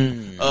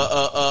fucking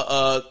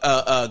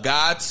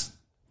Gods.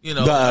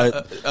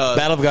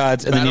 Battle of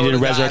Gods, and then you did a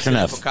Resurrection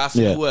F.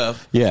 Yeah,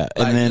 Like,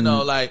 and then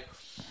like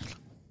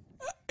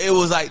it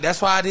was like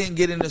that's why I didn't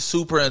get into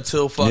Super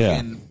until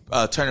fucking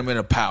Tournament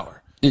of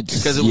Power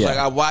because it was like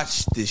I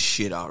watched this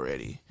shit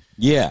already.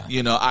 yeah,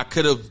 I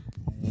could have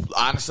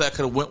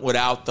went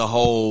without the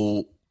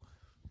whole.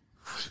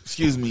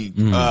 Excuse me,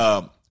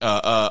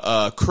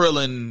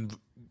 Krillin,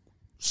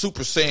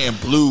 Super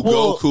Saiyan Blue,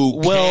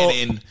 Goku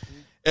canon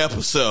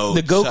episode.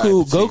 the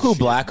Goku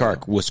Black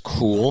arc was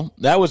cool.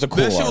 That was a cool.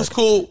 That shit arc. was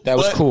cool. That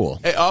was but cool.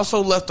 It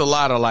also left a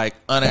lot of like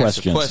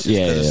unanswered questions.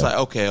 Yeah, It's yeah. like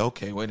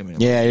okay, wait a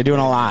minute. Yeah, you're doing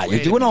a lot. Wait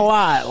You're doing a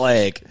lot.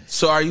 Like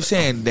So are you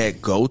saying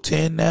that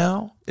Goten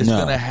now is No.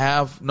 gonna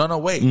have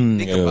wait,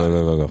 think about it.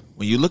 go.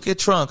 When you look at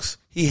Trunks,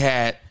 he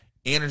had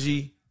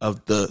energy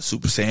of the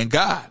Super Saiyan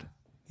God.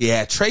 He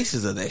had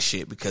traces of that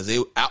shit because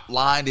it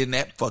outlined in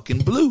that fucking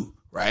blue,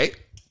 right?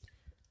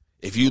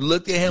 If you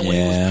looked at him when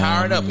he was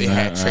powering up, it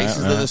had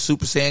traces of the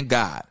Super Saiyan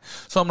God.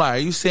 So I'm like, are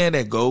you saying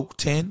that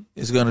Goten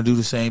is going to do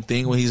the same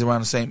thing when he's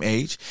around the same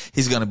age?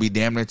 He's going to be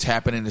damn near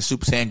tapping into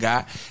Super Saiyan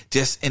God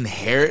just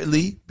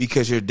inherently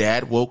because your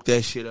dad woke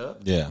that shit up?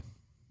 Yeah,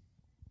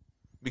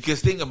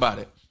 Because think about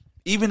it.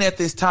 Even at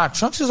this time,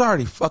 Trunks is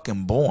already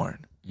fucking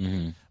born.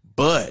 Mm-hmm.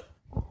 But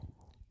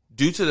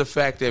due to the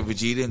fact that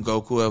Vegeta and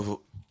Goku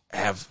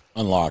have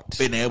unlocked.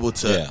 been able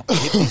to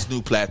hit these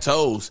new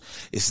plateaus,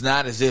 it's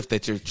not as if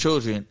that your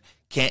children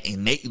can't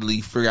innately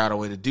figure out a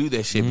way to do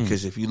that shit.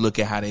 Because if you look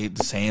at how the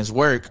Saiyans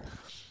work,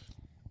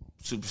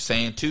 Super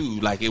Saiyan 2,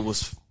 like it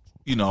was,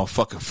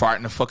 fucking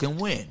farting to fucking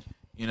win.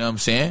 You know what I'm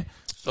saying?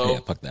 So Yeah,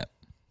 fuck that.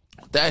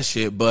 that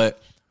shit,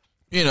 but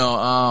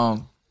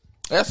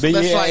that's But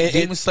yeah, like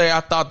Demon Slayer.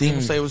 I thought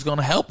Demon Slayer was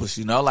gonna help us,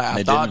 like I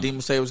It thought didn't.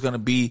 Demon Slayer was gonna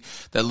be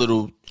that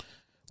little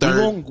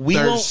third we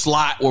won't-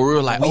 slot where we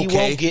were like, We okay,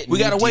 won't get we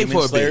gotta new wait Demon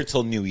for a Slayer bit.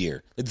 till New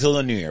Year. Until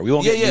the New Year, we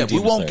won't. Yeah, get new we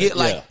Demon won't Slayer. get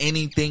like Yeah.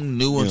 anything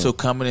new until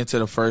coming into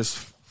the first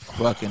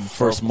fucking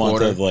first month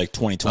quarter of like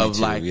 2022, of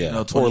like, yeah,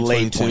 or 2022.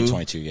 late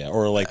 2022, yeah,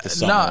 or like the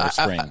summer No, or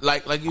spring.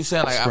 like you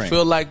said, like I Spring.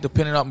 feel like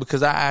depending on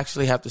because I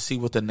actually have to see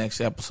what the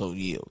next episode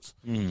yields.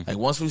 Like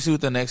once we see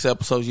what the next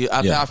episode yields,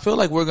 I feel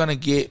like we're gonna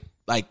get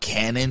like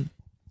canon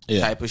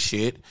type of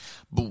shit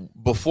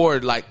before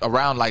like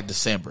around like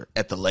December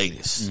at the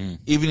latest.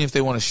 Even if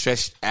they want to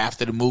stretch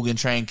after the Mugen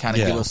Train, kind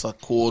of give us a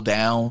cool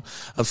down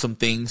of some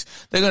things,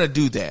 they're gonna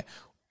do that.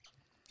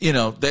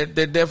 They're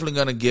definitely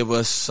gonna give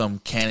us some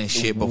canon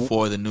shit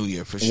before the new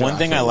year for sure. One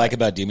thing I like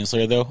about Demon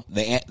Slayer though,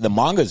 the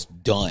manga's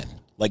done.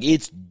 Like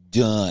it's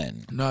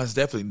done. No, it's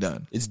definitely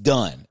done. It's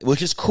done,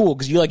 which is cool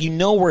because you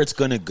know where it's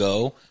gonna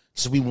go.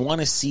 So we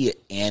want to see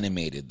it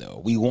animated though.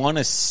 We want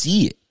to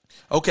see it.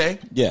 Okay,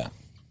 Yeah.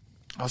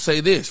 I'll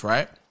say this,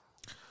 right?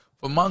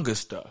 For manga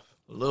stuff,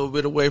 a little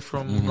bit away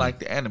from like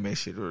the anime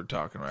shit we were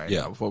talking right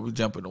Yeah. now before we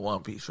jump into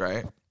One Piece,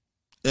 right?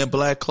 And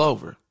Black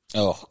Clover.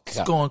 Oh, It's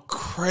God. going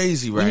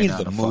crazy right need now,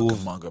 the the move.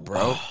 fucking manga,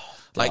 bro.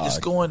 Like, it's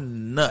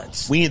going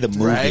nuts. We need the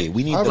movie. Right?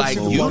 We need I the like,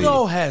 movie.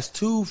 Yuno has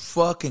 2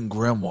 fucking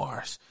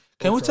grimoires.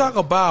 Can we talk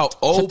about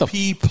OP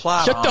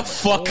plot? Shut the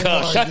fuck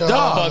up. Shut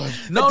God. up.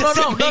 No.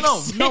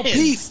 No.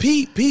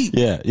 Pete.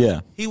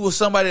 Yeah. He was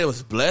somebody that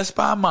was blessed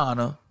by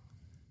mana,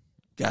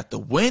 got the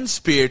wind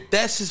spirit.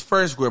 That's his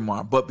first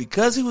grimoire. But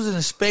because he was in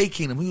the Spade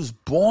Kingdom, he was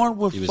born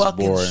with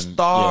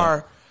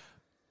star.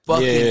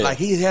 Fucking like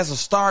he has a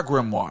star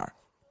grimoire,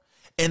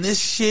 and this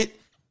shit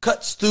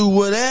cuts through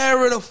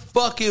whatever the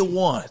fuck it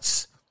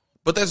wants.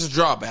 But there's a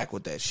drawback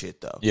with that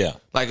shit, though. Yeah.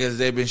 Like, as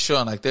they've been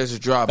showing, like, there's a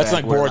drawback. That's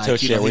like where, Boruto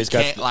shit, where he he's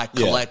got- can't, like,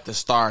 collect the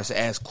stars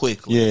as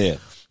quickly. Yeah.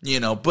 You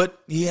know,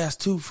 but he has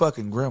 2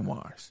 fucking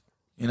grimoires.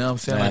 You know what I'm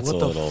saying? That's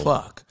like, what the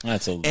fuck?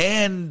 That's a...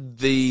 And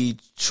the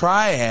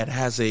Triad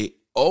has a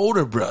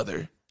older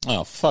brother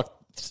Oh, fuck.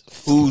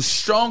 who's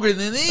stronger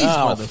than these Oh,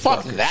 motherfuckers.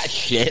 fuck that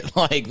shit.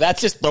 Like,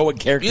 that's just throwing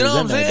characters You know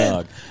what in I'm there, saying?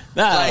 dog.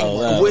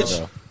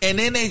 No. And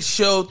then they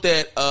showed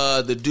that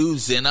the dude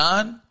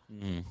Zenon,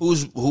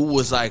 who's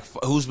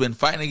been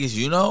fighting against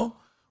Yuno,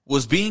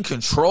 was being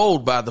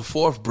controlled by the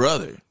 4th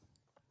brother.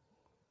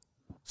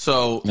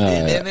 So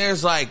and then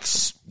there's like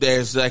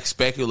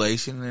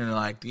speculation and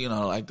like, you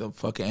know, like the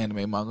fucking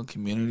anime manga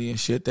community and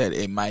shit that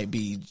it might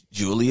be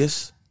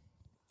Julius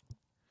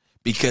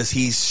because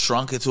he's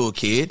shrunk into a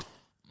kid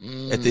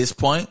at this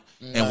point.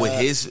 And with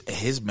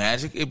his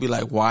magic, it'd be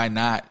like, why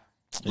not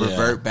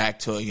revert back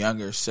to a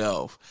younger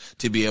self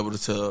to be able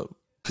to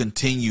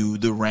continue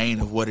the reign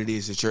of what it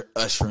is that you're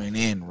ushering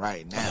in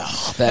right now.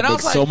 That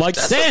makes so much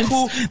sense.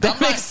 That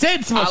makes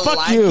sense, but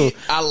fuck you.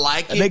 I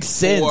like it makes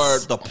sense for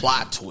the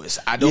plot twist.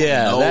 I don't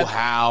know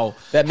how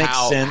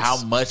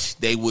much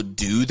they would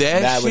do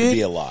that. That shit, would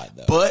be a lot,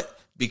 though. But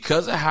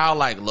because of how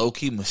like low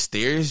key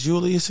mysterious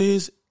Julius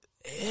is,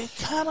 it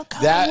kind of works.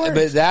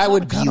 But that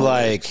would be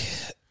like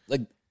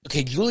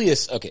okay,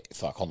 Julius. Okay,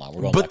 fuck. Hold on.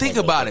 We're going. But think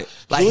about it.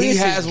 Like Julius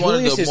he has one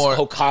of the more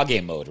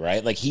Hokage mode,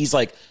 right? Like he's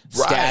like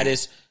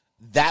status.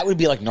 That would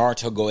be like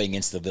Naruto going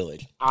against the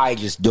village. I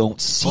just don't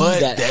see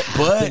that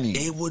happening.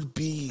 But it would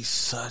be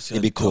such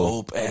a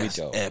cool. dope ass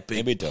epic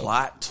It'd be dope.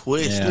 plot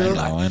twist. Yeah,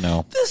 I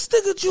know. This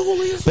nigga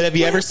Julius. But have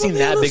you ever seen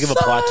that big of a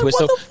plot twist?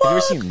 Though? Have you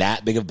ever seen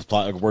that big of a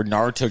plot where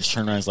Naruto just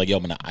turned around and is like, "Yo,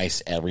 I'm gonna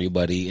ice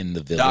everybody in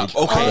the village"?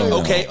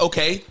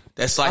 Okay.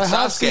 That's like I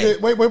have seen Sasuke.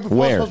 it. Wait.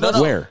 Where?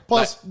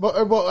 Pause.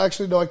 Where? Well,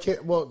 actually, no, I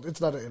can't. Well,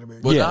 it's not an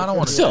anime. Well, Yeah, I don't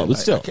want to.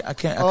 still. I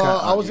can't.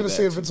 I was going to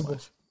say Invincible.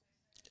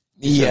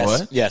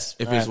 Yes.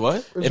 If it's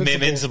what?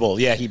 Invincible.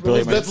 Yeah, he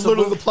really. That's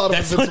literally the plot of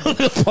Invincible.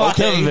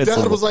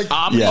 That was like,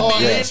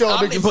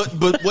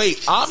 But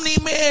wait,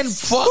 Omni-Man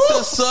fucked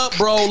us up,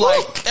 bro.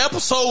 Like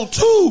episode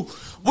 2.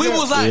 We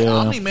was like,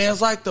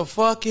 Omni-Man's like the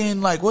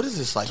fucking, like, what is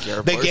this? Like,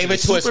 they gave it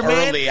to us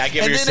early. I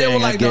get what you're saying.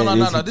 And then they were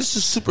like, no. This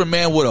is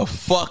Superman with a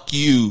fuck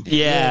you.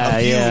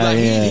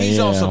 He's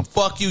on some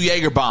fuck you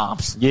Jaeger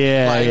bombs.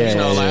 I don't,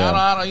 All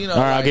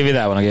right, I'll give you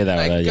that one.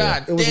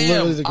 God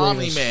damn,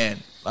 Omni-Man.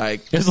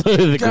 Like, it's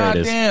literally the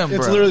greatest. Goddamn, bro.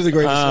 It's literally the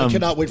greatest. I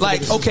cannot wait for like,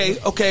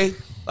 this. Okay.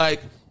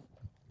 Like,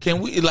 can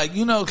we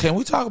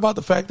talk about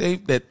the fact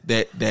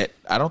that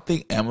I don't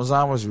think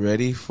Amazon was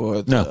ready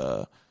for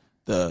the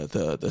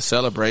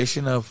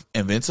celebration of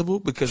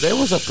Invincible because there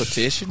was a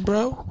petition,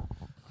 bro,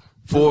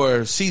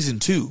 for season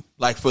 2,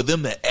 like for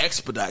them to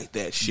expedite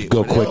that shit.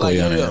 Go quickly,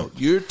 yo,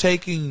 you're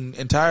taking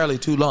entirely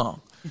too long.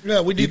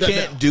 Yeah, we need that. You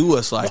can't do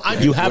us like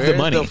that. You have the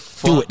money.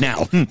 Do it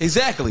now.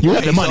 Exactly. You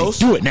have the money.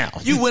 Do it now.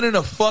 You went in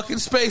a fucking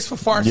space for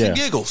farts and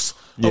giggles.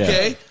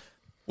 Okay?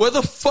 Where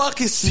the fuck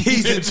is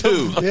season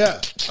 2? Yeah.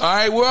 All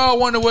right, we're all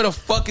wondering where the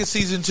fuck is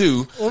season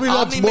 2. Well,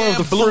 that's more of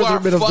the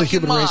furtherment of the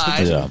human race.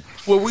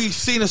 Where we've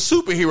seen a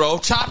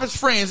superhero chop his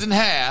friends in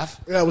half.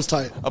 Yeah, it was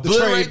tight.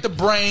 Obliterate the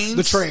brains.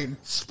 The train.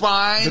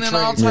 Spine and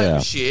all type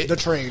of shit. The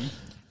train.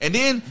 And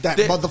then that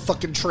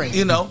motherfucking train.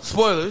 You know,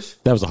 spoilers.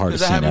 That was the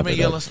hardest scene. I haven't been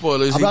yelling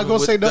spoilers. I'm not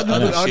going to say nothing.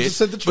 I just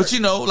said the train. But you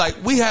know, like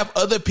we have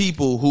other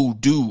people who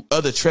do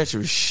other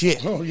treacherous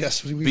shit. Oh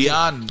yes,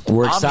 beyond.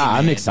 We're excited.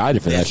 I'm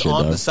excited for that shit.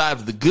 On though. the side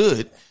of the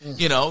good,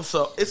 you know.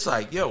 So it's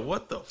like, yo,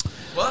 what the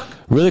fuck?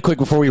 Really quick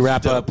before we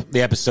wrap up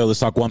the episode,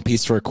 let's talk One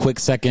Piece for a quick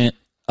second.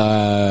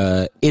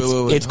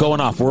 It's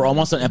going off. We're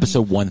almost on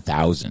episode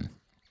 1000.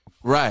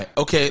 Right.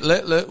 Okay.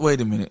 Let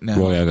wait a minute now.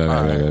 Go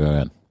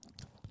ahead.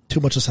 Too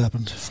much has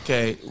happened.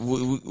 Okay.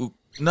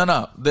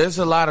 No. There's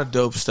a lot of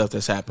dope stuff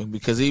that's happened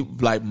because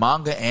like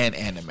manga and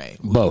anime.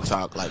 Both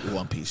talk like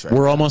One Piece. Right.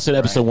 We're almost at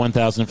episode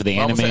 1000 for the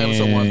anime. Almost at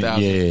episode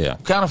 1000. Yeah.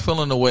 I'm kind of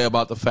feeling the way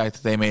about the fact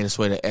that they made us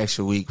wait an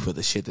extra week for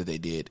the shit that they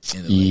did.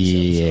 In the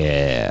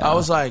yeah. I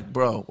was like,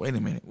 bro, wait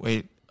a minute,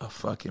 wait a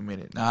fucking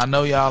minute. Now I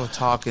know y'all are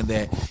talking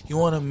that you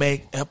want to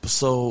make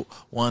episode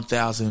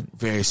 1000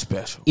 very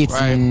special. It's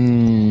right?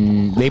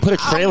 They put a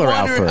trailer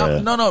out for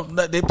it. No,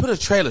 they put a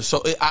trailer.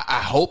 So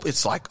I hope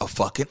it's like a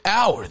fucking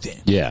hour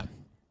then. Yeah.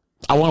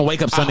 I want to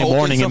wake up Sunday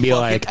morning and be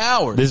like,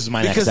 this is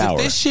my next hour.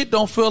 Because if this shit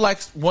don't feel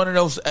like one of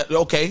those,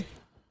 okay,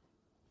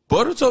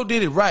 Boruto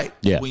did it right.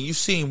 Yeah. When you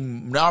see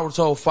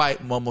Naruto fight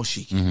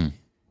Momoshiki.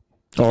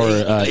 Mm-hmm. Or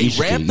they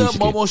ramped up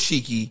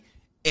Momoshiki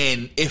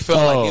and it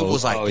felt like it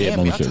was like,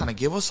 damn, y'all trying to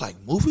give us like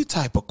movie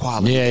type of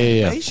quality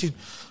animation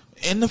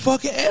in the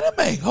fucking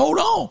anime. Hold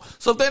on.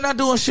 So if they're not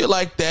doing shit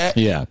like that,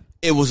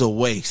 it was a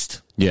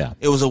waste. Yeah.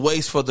 It was a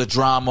waste for the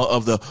drama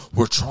of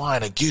we're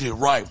trying to get it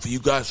right for you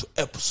guys for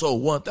episode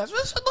 1. Shut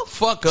the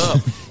fuck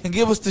up and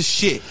give us the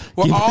shit.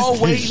 We're all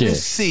waiting to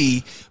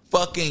see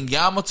fucking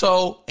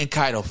Yamato and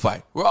Kaido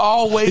fight. We're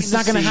all waiting. It's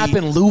not going to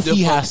happen.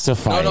 Luffy has to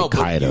fight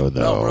Kaido,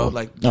 though. No, bro.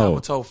 Like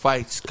Yamato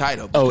fights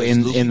Kaido. Oh,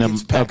 in the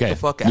the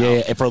fuck out.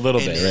 Yeah, for a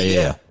little bit, right?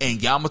 Yeah.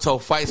 And Yamato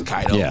fights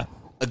Kaido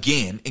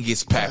again and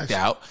gets packed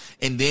out.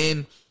 And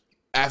then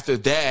after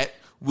that,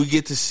 we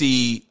get to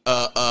see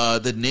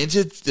the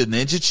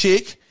ninja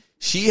chick.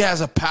 She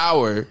has a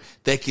power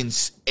that can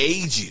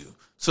aid you.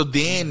 So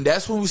then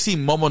that's when we see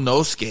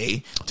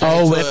Momonosuke.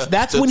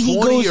 That's when he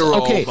goes.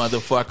 Okay,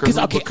 motherfucker. Because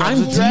I'm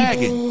a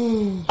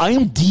dragon. I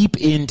am deep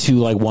into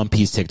like One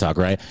Piece TikTok,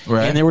 right?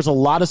 And there was a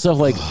lot of stuff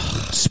like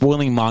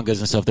spoiling mangas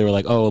and stuff. They were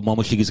like, "Oh,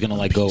 Momoshiki's gonna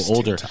like go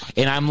older,"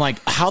 and I'm like,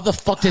 "How the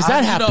fuck does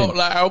that happen?"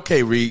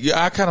 Okay, Reed.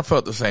 I kind of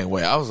felt the same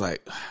way. I was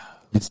like.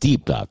 It's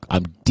deep, Doc.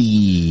 I'm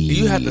deep.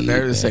 You have the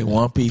nerve to say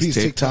One Piece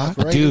TikTok,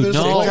 right? Dude,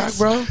 no, TikTok,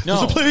 bro.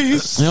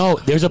 No,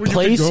 there's a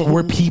place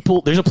where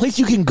people. There's a place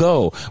you can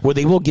go where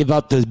they will give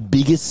out the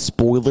biggest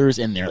spoilers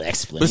and their But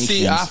explanations.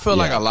 see, I feel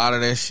like a lot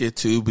of that shit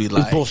too be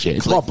like it's bullshit.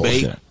 It's all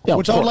bullshit. Yeah,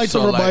 which I would like to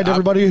remind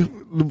everybody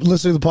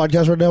listening to the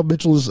podcast right now.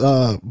 Mitchell is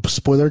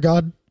spoiler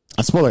god.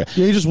 A spoiler.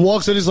 Yeah, he just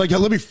walks in. He's like, "Yeah,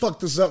 let me fuck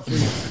this up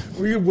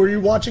for you." Were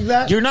you watching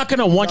that? You're not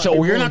gonna watch.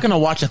 You're not gonna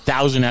watch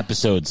 1,000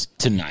 episodes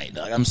tonight.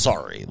 Like, I'm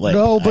sorry. Like,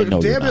 no, but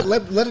damn it,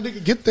 let a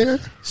nigga get there.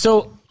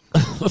 So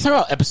let's talk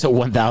about episode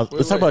 1,000.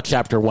 Let's talk about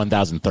chapter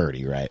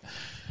 1,030, right?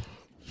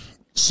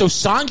 So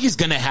Sanji's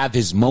gonna have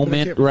his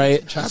moment,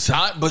 right?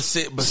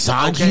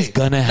 Sanji's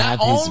gonna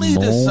have his moment. Not only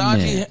does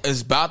Sanji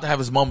is about to have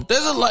his moment.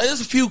 There's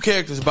a few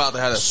characters about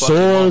to have that.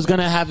 Zoro's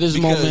gonna have his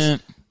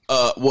moment.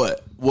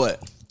 What?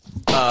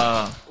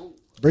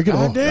 Break it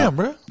all. Damn,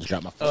 bro.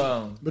 Drop my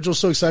phone. Mitchell's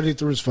so excited he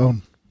threw his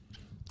phone.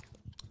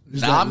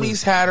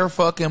 Nami's had her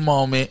fucking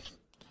moment.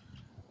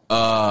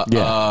 What's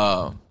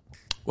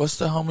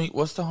the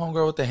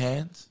homegirl with the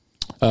hands?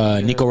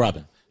 Nico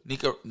Robin.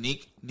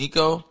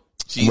 Nico.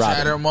 She's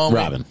had her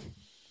moment.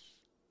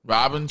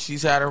 Robin.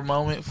 She's had her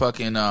moment.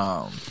 Fucking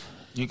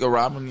Nico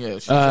Robin. Yeah.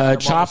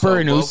 Chopper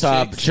and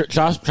Usopp.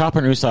 Chopper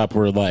and Usopp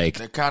were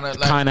like kind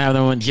of have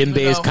them.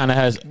 Jinbei's kind of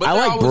has. But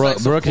I like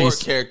Brooke. Brooke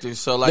is characters,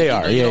 so like they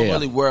are. You don't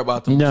really worry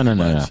about them.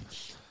 No.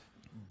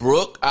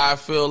 Brooke, I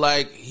feel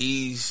like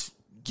he's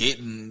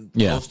getting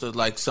close to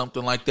like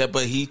something like that,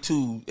 but he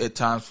too at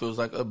times feels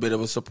like a bit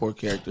of a support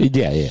character.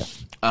 Yeah.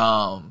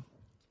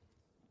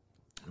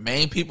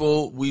 Main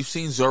people, we've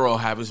seen Zoro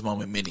have his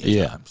moment many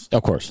times.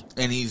 Of course.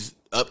 And he's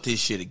up to his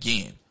shit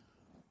again.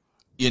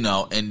 You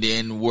know, and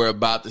then we're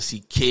about to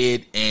see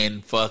Kid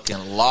and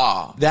fucking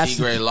Law.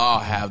 Tigray Law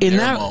have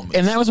their moments.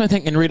 And that was my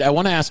thing. And Reed, I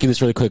want to ask you this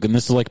really quick, and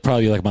this is like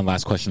probably like my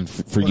last question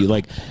for you.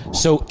 Like,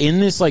 so in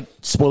this like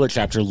spoiler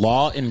chapter,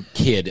 Law and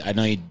Kid, I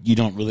know you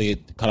don't really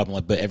caught up on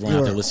it, but everyone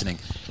out there listening,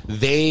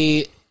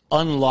 they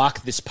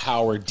unlock this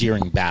power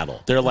during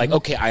battle. They're like,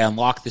 okay, I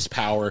unlock this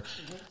power.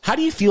 How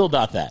do you feel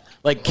about that?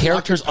 Like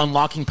characters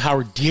unlocking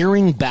power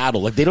during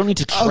battle, like they don't need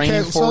to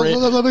train for it.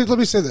 Let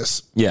me say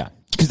this. Yeah,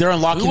 because they're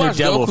unlocking their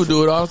devil. Goku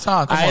do it all the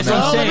time.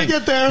 Let me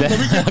get there.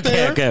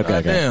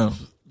 Okay. Damn.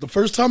 The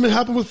first time it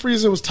happened with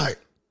Frieza, it was tight.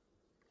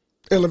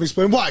 And let me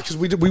explain why. Because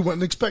we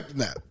weren't expecting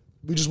that.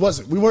 We just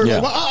wasn't. We weren't.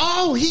 Yeah.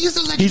 Like, he's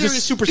a legendary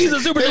Super Saiyan. He's a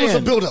Super Saiyan. There was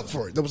a build up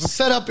for it. There was a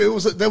setup. There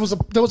was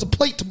a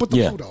plate to put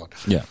the food on.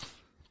 Yeah.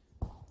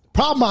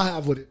 Problem I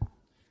have with it.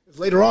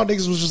 Later on,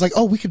 niggas was just like,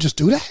 "Oh, we could just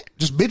do that,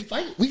 just mid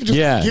fight. We could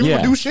just give him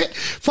a new shit.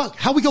 Fuck,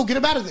 how we gonna get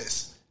him out of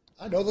this?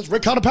 I know. Let's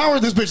Rick of power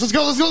this bitch.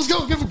 Let's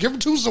go. Give him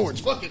 2 swords.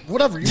 Fuck it,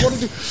 whatever you want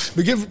to do.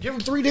 But give him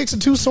 3 dicks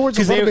and 2 swords.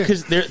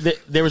 Because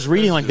there was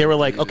reading like they were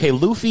like, okay,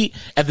 Luffy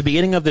at the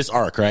beginning of this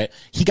arc, right?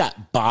 He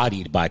got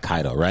bodied by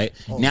Kaido, right?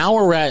 Now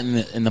we're at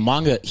in the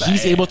manga,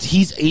 he's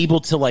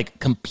able to like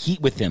compete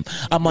with him.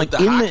 I'm like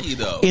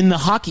in the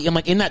hockey. I'm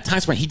like in that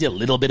time span, he did a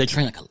little bit of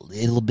training, like a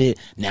little bit.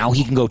 Now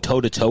he can go toe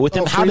to toe with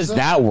him. How does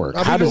that work?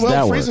 How does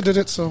that work? Frieza did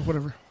it, so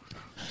whatever.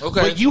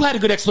 Okay. But you had a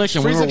good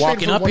explanation. We were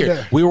walking up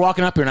here.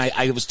 And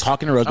I was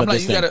talking to Rose about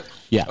this thing.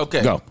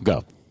 Okay.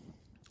 Go.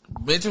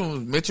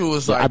 Mitchell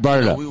was like, I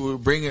brought it up. We were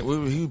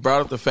he brought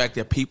up the fact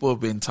that people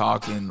have been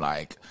talking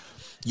like,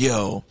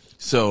 yo,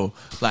 so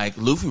like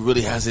Luffy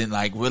really hasn't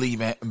like really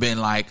been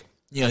like,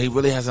 you know, he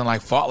really hasn't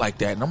like fought like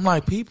that. And I'm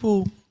like,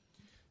 people,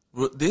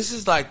 this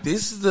is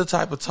the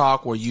type of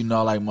talk where you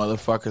know like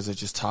motherfuckers are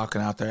just talking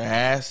out their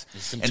ass,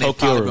 and they've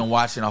probably been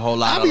watching a whole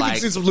lot I've of even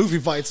seen some Luffy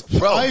fights.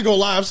 Bro, I ain't gonna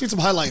lie, I've seen some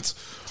highlights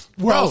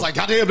where I was like,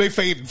 goddamn, they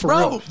fading for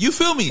real. You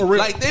feel me? For real.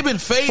 Like they've been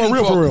fading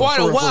for quite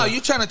a while. You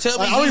trying to tell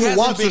me I don't even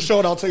watch the show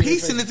and I'll tell you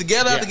piecing it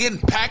together after getting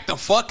packed the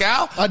fuck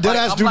out? I dead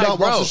ass do not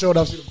watch the show and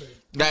I'll see the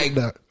fade.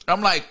 Like,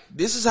 I'm like,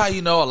 this is how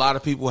you know a lot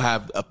of people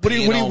have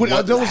opinion on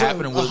what's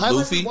happening with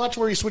Luffy. Watch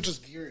where he switches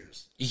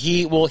gears.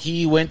 He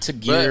went to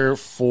Gear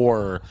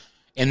 4,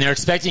 and they're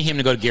expecting him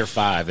to go to Gear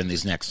 5 in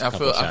these next couple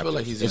chapters. I feel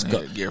like he's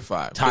in Gear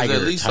 5. Tiger,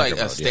 at least Tiger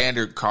like a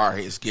standard car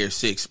is Gear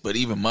 6, but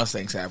even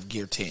Mustangs have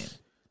Gear 10.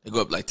 They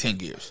go up like 10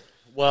 gears.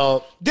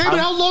 Well, Damn it,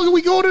 how long are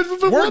we going?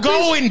 We're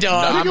going,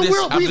 dog.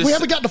 We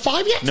haven't gotten to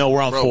 5 yet? No,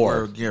 we're on Bro, 4.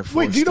 we're Gear 4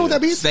 Wait, do you know what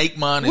that means? Snake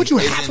Mon What, you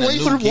is halfway in a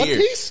new through One gear.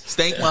 Piece?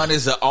 Snake Mon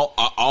is an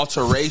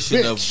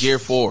alteration of Gear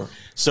 4.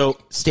 So,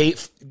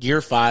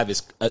 Gear 5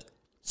 is Did you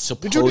niggas just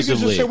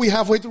supposedly. say we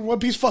halfway through One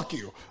Piece? Fuck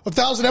you.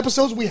 1,000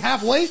 episodes, we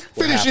halfway?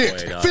 Finish halfway,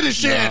 it. dog.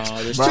 Finish No, it.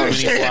 there's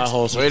Finish too many it. plot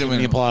holes. Wait a Too many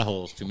minute. plot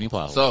holes. Too many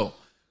plot holes. So,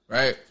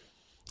 right,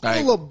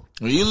 like Look.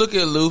 when you look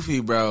at Luffy,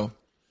 bro,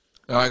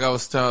 like I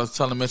was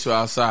telling Mitchell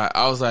outside,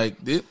 I was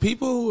like,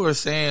 people who are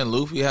saying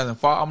Luffy hasn't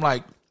fought, I'm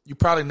like, you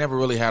probably never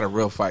really had a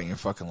real fight in your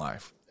fucking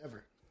life.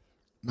 Ever.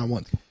 Not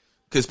one.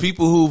 Because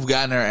people who've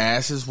gotten their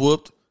asses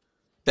whooped,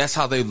 that's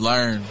how they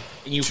learn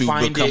And you to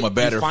find become it, a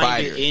better you find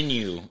fighter. It in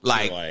you.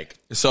 Like, Yeah,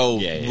 so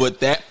yeah.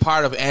 with that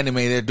part of anime,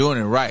 they're doing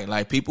it right.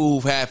 Like people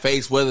who've had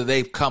faced, whether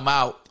they've come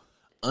out,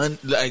 not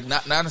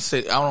to say,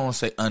 I don't want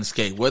to say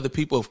unscathed, whether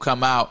people have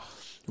come out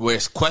where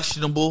it's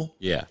questionable,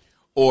 yeah.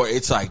 or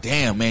it's like,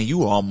 damn, man,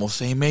 you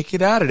almost ain't make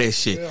it out of that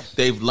shit. Yeah.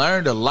 They've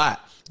learned a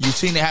lot. You've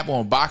seen it happen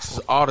with boxers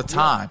all the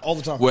time. all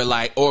the time. Where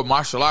like, or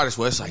martial artists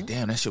where it's like,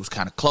 damn, that shit was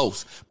kind of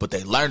close. But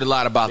they learned a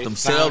lot about They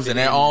themselves found and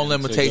it their in own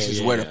them to go, limitations,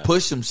 yeah, where yeah. to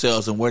push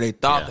themselves and where they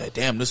thought Yeah. that,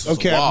 damn, this was a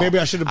Okay, wall. maybe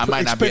I should I have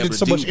might not be able expended to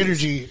so do much this.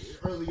 energy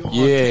early on.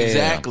 Yeah.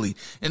 Exactly.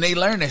 And they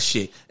learn that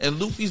shit. And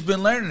Luffy's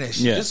been learning that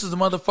shit. Yeah. This is a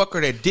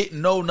motherfucker that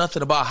didn't know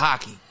nothing about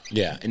hockey.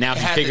 Yeah. And now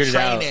he Had figured to it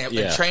train out. and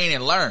Yeah. train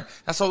and learn.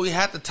 That's what we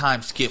had the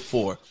time skip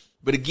for.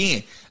 But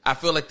again, I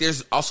feel like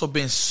there's also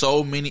been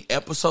so many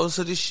episodes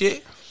of this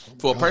shit.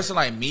 For a person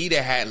like me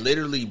that had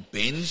literally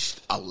binged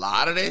a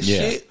lot of that Yeah.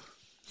 shit,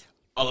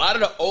 a lot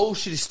of the old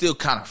shit is still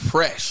kind of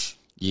fresh.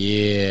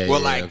 Yeah. Well,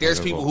 yeah, like, okay, there's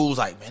okay. people who's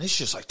like, man, it's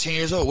just like 10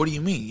 years old. What do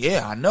you mean?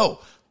 Yeah, I know.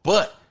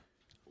 But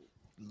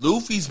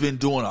Luffy's been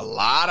doing a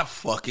lot of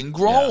fucking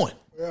growing.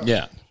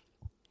 Yeah.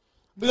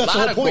 But that's the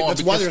Lot whole of point. growing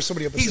That's why because there's so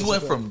many episodes. He's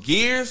went of that. from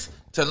gears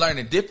to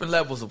learning different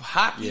levels of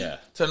hockey Yeah.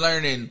 to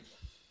learning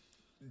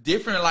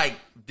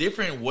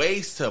different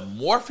ways to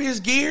morph his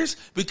gears.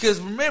 Because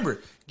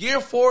remember, Gear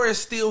 4 is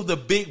still the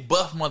big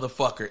buff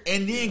motherfucker.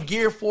 And then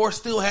Gear 4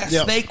 still has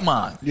Yeah. Snake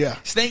Mon. Yeah.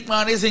 Snake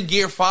Mon is in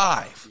Gear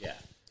 5. Yeah.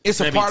 It's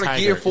a gonna be part of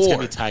Tiger. Gear 4. It's going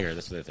to be Tiger.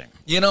 That's the thing.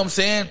 You know what I'm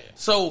saying?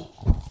 So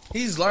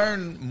he's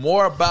learned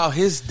more about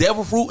his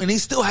devil fruit, and he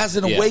still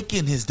hasn't Yeah.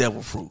 awakened his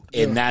devil fruit.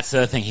 And that's the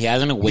other thing. He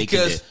hasn't awakened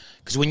Because- it.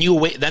 Because when you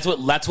awake, that's what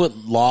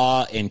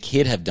Law and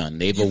Kid have done.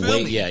 They've You feel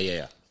awakened. me?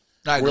 Yeah.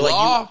 Like We're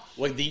Law,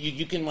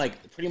 you can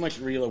like pretty much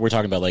we're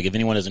talking about like if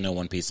anyone doesn't know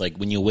One Piece, like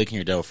when you awaken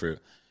your devil fruit,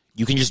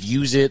 you can just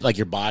use it like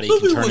your body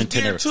Luffy can turn was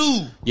into Gear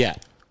 2. Yeah,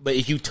 but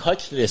if you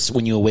touch this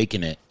when you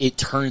awaken it, it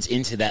turns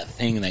into that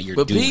thing that you're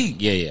But doing. P,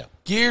 Yeah.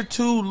 Gear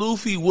 2,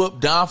 Luffy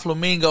whooped Don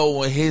Flamingo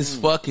when his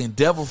fucking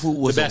devil fruit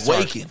was The best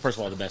awakened. arc. First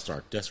of all, the best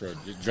arc. Dressrosa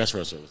was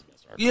the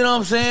best arc. You know what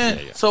I'm saying?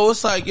 Yeah. So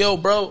it's like, yo,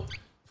 bro,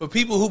 for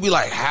people who be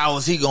like, how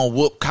is he going to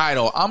whoop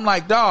Kaido? I'm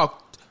like, dog,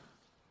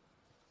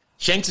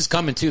 Shanks is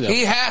coming too, though.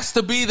 he has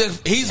to be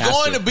he's Has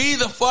going to. to be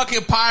the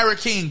fucking Pirate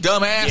King,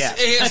 dumbass. Yeah.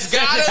 There's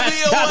gotta be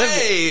That's a gotta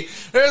way.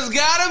 There's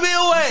gotta be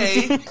a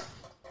way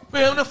for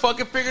him to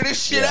fucking figure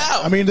this shit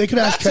out. I mean, they could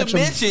Ash Not catch to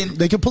him. mention,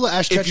 They could pull an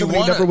Ash if catch you him, and he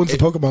wanna- never wins the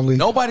Pokemon League.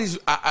 Nobody's,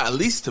 at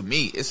least to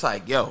me, it's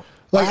like, yo,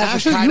 Like why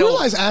Ash, hasn't you Kaido-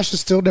 realize Ash has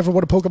still never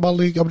won a Pokemon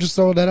League. I'm just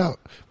throwing that out.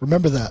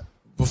 Remember that.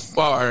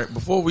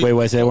 before we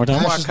Wait, say that one more time?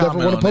 before I Ash has never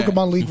comment won a on that,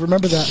 Pokemon League.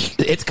 Remember that.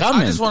 It's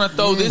coming. I just want to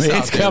throw this out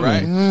It's there,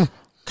 coming. right?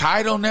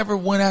 Kaido never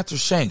went after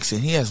Shanks, and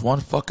he has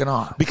one fucking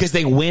arm. Because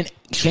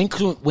Shanks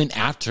went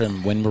after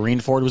him when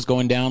Marineford was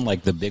going down,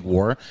 like the big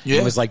war. Yeah.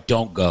 It was like,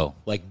 don't go.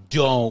 Like,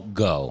 don't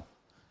go.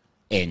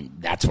 And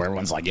that's where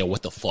everyone's like, yo,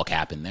 what the fuck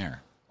happened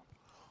there?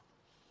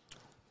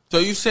 So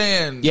you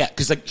saying, Yeah,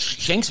 because like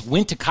Shanks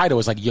went to Kaido,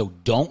 was like, yo,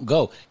 don't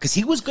go. Because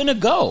he was going to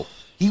go.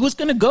 He was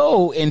going to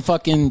go and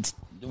fucking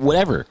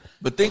whatever.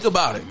 but think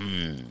about it.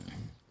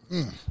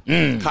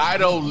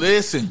 Kaido,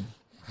 listen.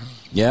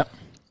 Yep.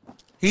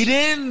 He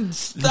didn't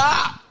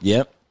stop.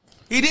 Yep.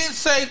 He didn't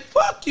say,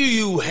 fuck you,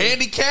 you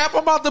handicap.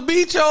 I'm about to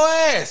beat your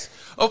ass.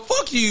 Or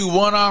fuck you, you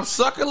one-armed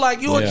sucker,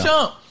 like you a Yeah.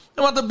 chump.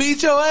 I'm about to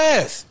beat your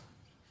ass.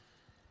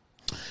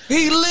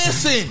 He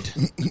listened.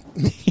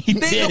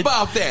 Think did.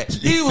 about that.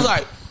 He was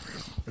like,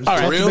 All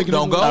right. real,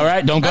 don't go. All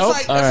right, don't go.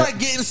 That's All that's right.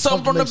 like getting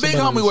something from the Something big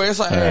makes homie somebody where it's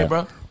like, hey, right.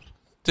 bro,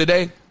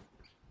 today,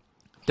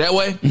 that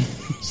way,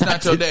 it's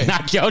not your day.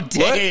 Not your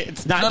day. What?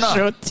 It's not No.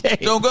 your day.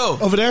 Don't go.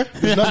 Over there,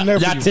 there's nothing there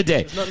for Not you.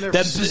 today. nothing there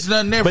That's for There's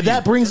nothing there but for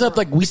that you. brings up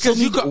like we still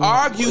Because you need could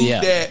argue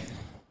yeah. that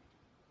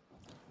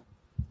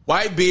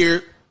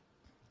Whitebeard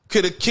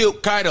could have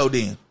killed Kaido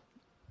then.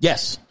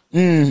 Yes.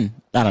 I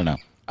don't know.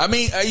 I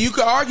mean, you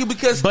could argue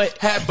because But-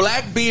 had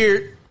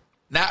Blackbeard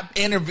not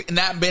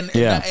intervened,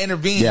 Yeah.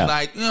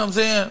 like, you know what I'm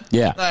saying?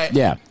 Yeah. Like,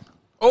 Yeah.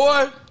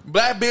 Or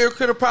Blackbeard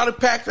could have probably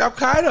packed out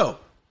Kaido.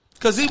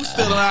 Because he was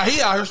still out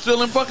here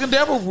stealing fucking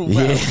devil fruit.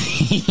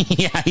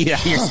 Yeah. yeah,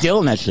 you're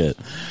stealing that shit.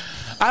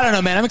 I don't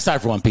know, man. I'm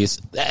excited for One Piece.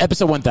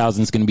 Episode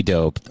 1000 is going to be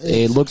dope.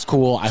 It looks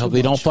cool. I hope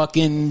they don't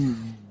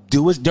fucking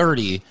do us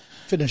dirty.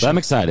 Finish But I'm it.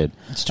 excited.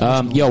 too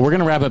much noise. Yo, we're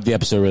gonna wrap up the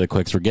episode really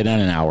quick. So we're getting on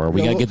an hour.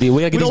 We gotta get we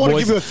these don't wanna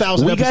boys. give you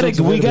 1,000 we gotta episodes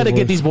of we gotta Edible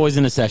get Boy. these boys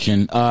in a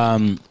session.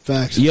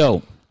 Facts.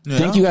 Yo,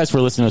 Thank you guys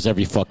for listening to us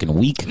every fucking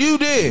week. You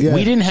did. Yeah.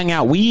 We didn't hang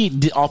out.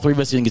 All three of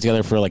us didn't get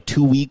together for like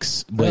 2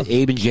 weeks, but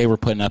Abe and Jay were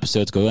putting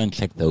episodes. Go ahead and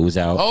check those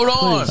out. Hold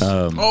on.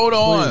 Hold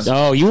on.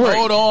 Oh, you were.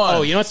 Hold on.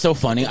 Oh, you know what's so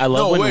funny? I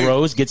love when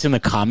Rose gets in the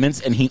comments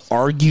and he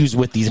argues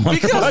with these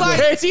motherfuckers. Because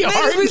like, he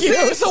niggas be saying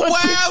argues. some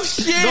wild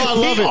shit. No, I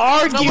love He it.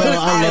 argues. No,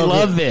 I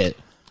love it.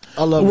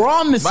 I love We're it.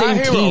 on the My same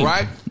hero, team,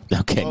 right?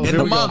 Okay. In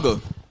the manga,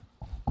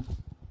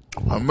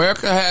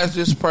 America has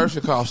this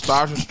person called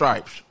Stars and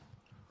Stripes.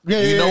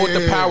 Yeah, You know what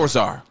the powers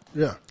are?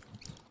 Yeah.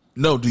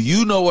 No, do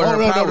you know what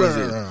her powers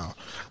is? No.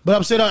 But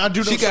I'm saying I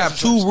do know She got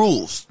such and 2 such.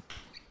 rules.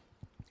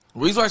 The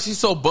reason why she's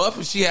so buff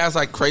is she has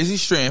like crazy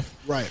strength.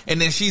 Right.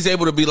 And then she's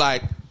able to be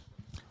like,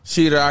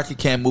 Shigaraki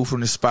can't move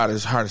from this spot.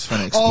 His heart is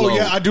going to explode. Oh,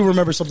 yeah, I do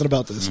remember something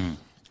about this. I don't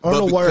But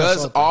know where I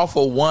because saw it.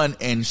 Alpha One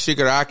and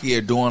Shigaraki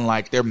are doing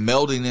like they're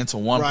melding into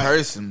one Right.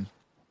 person,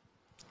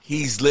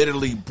 he's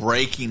literally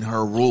breaking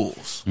her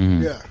rules.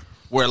 Yeah.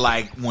 Where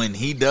like when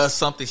he does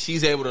something,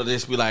 she's able to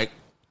just be like,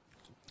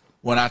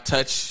 when I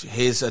touch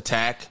his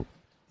attack,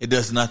 it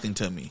does nothing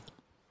to me.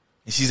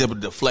 And she's able to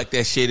deflect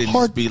that shit and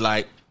just be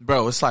like,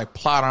 bro, it's like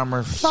plot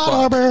armor.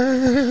 Plot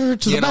armor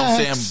to You the know what I'm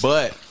max. saying?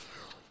 But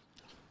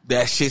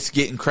that shit's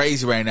getting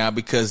crazy right now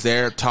because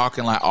they're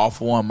talking like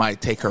Alpha One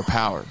might take her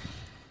power.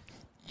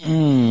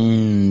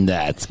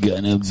 That's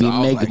gonna be I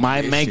was like,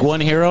 this make shit's one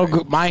hero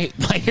my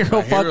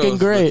hero fucking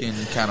great.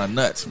 Kind of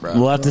nuts, bro.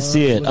 We'll have to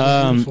see it.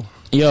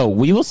 Yo,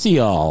 we will see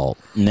y'all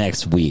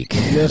next week.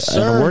 Yes,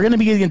 sir. We're gonna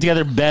be getting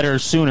together better,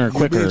 sooner,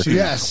 quicker. bet you.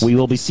 Yes. We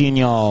will be seeing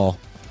y'all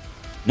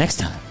next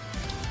time.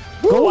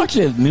 Go watch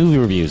the movie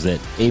reviews that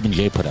Abe and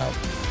Jay put out.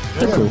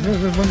 They're cool.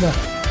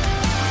 Yeah.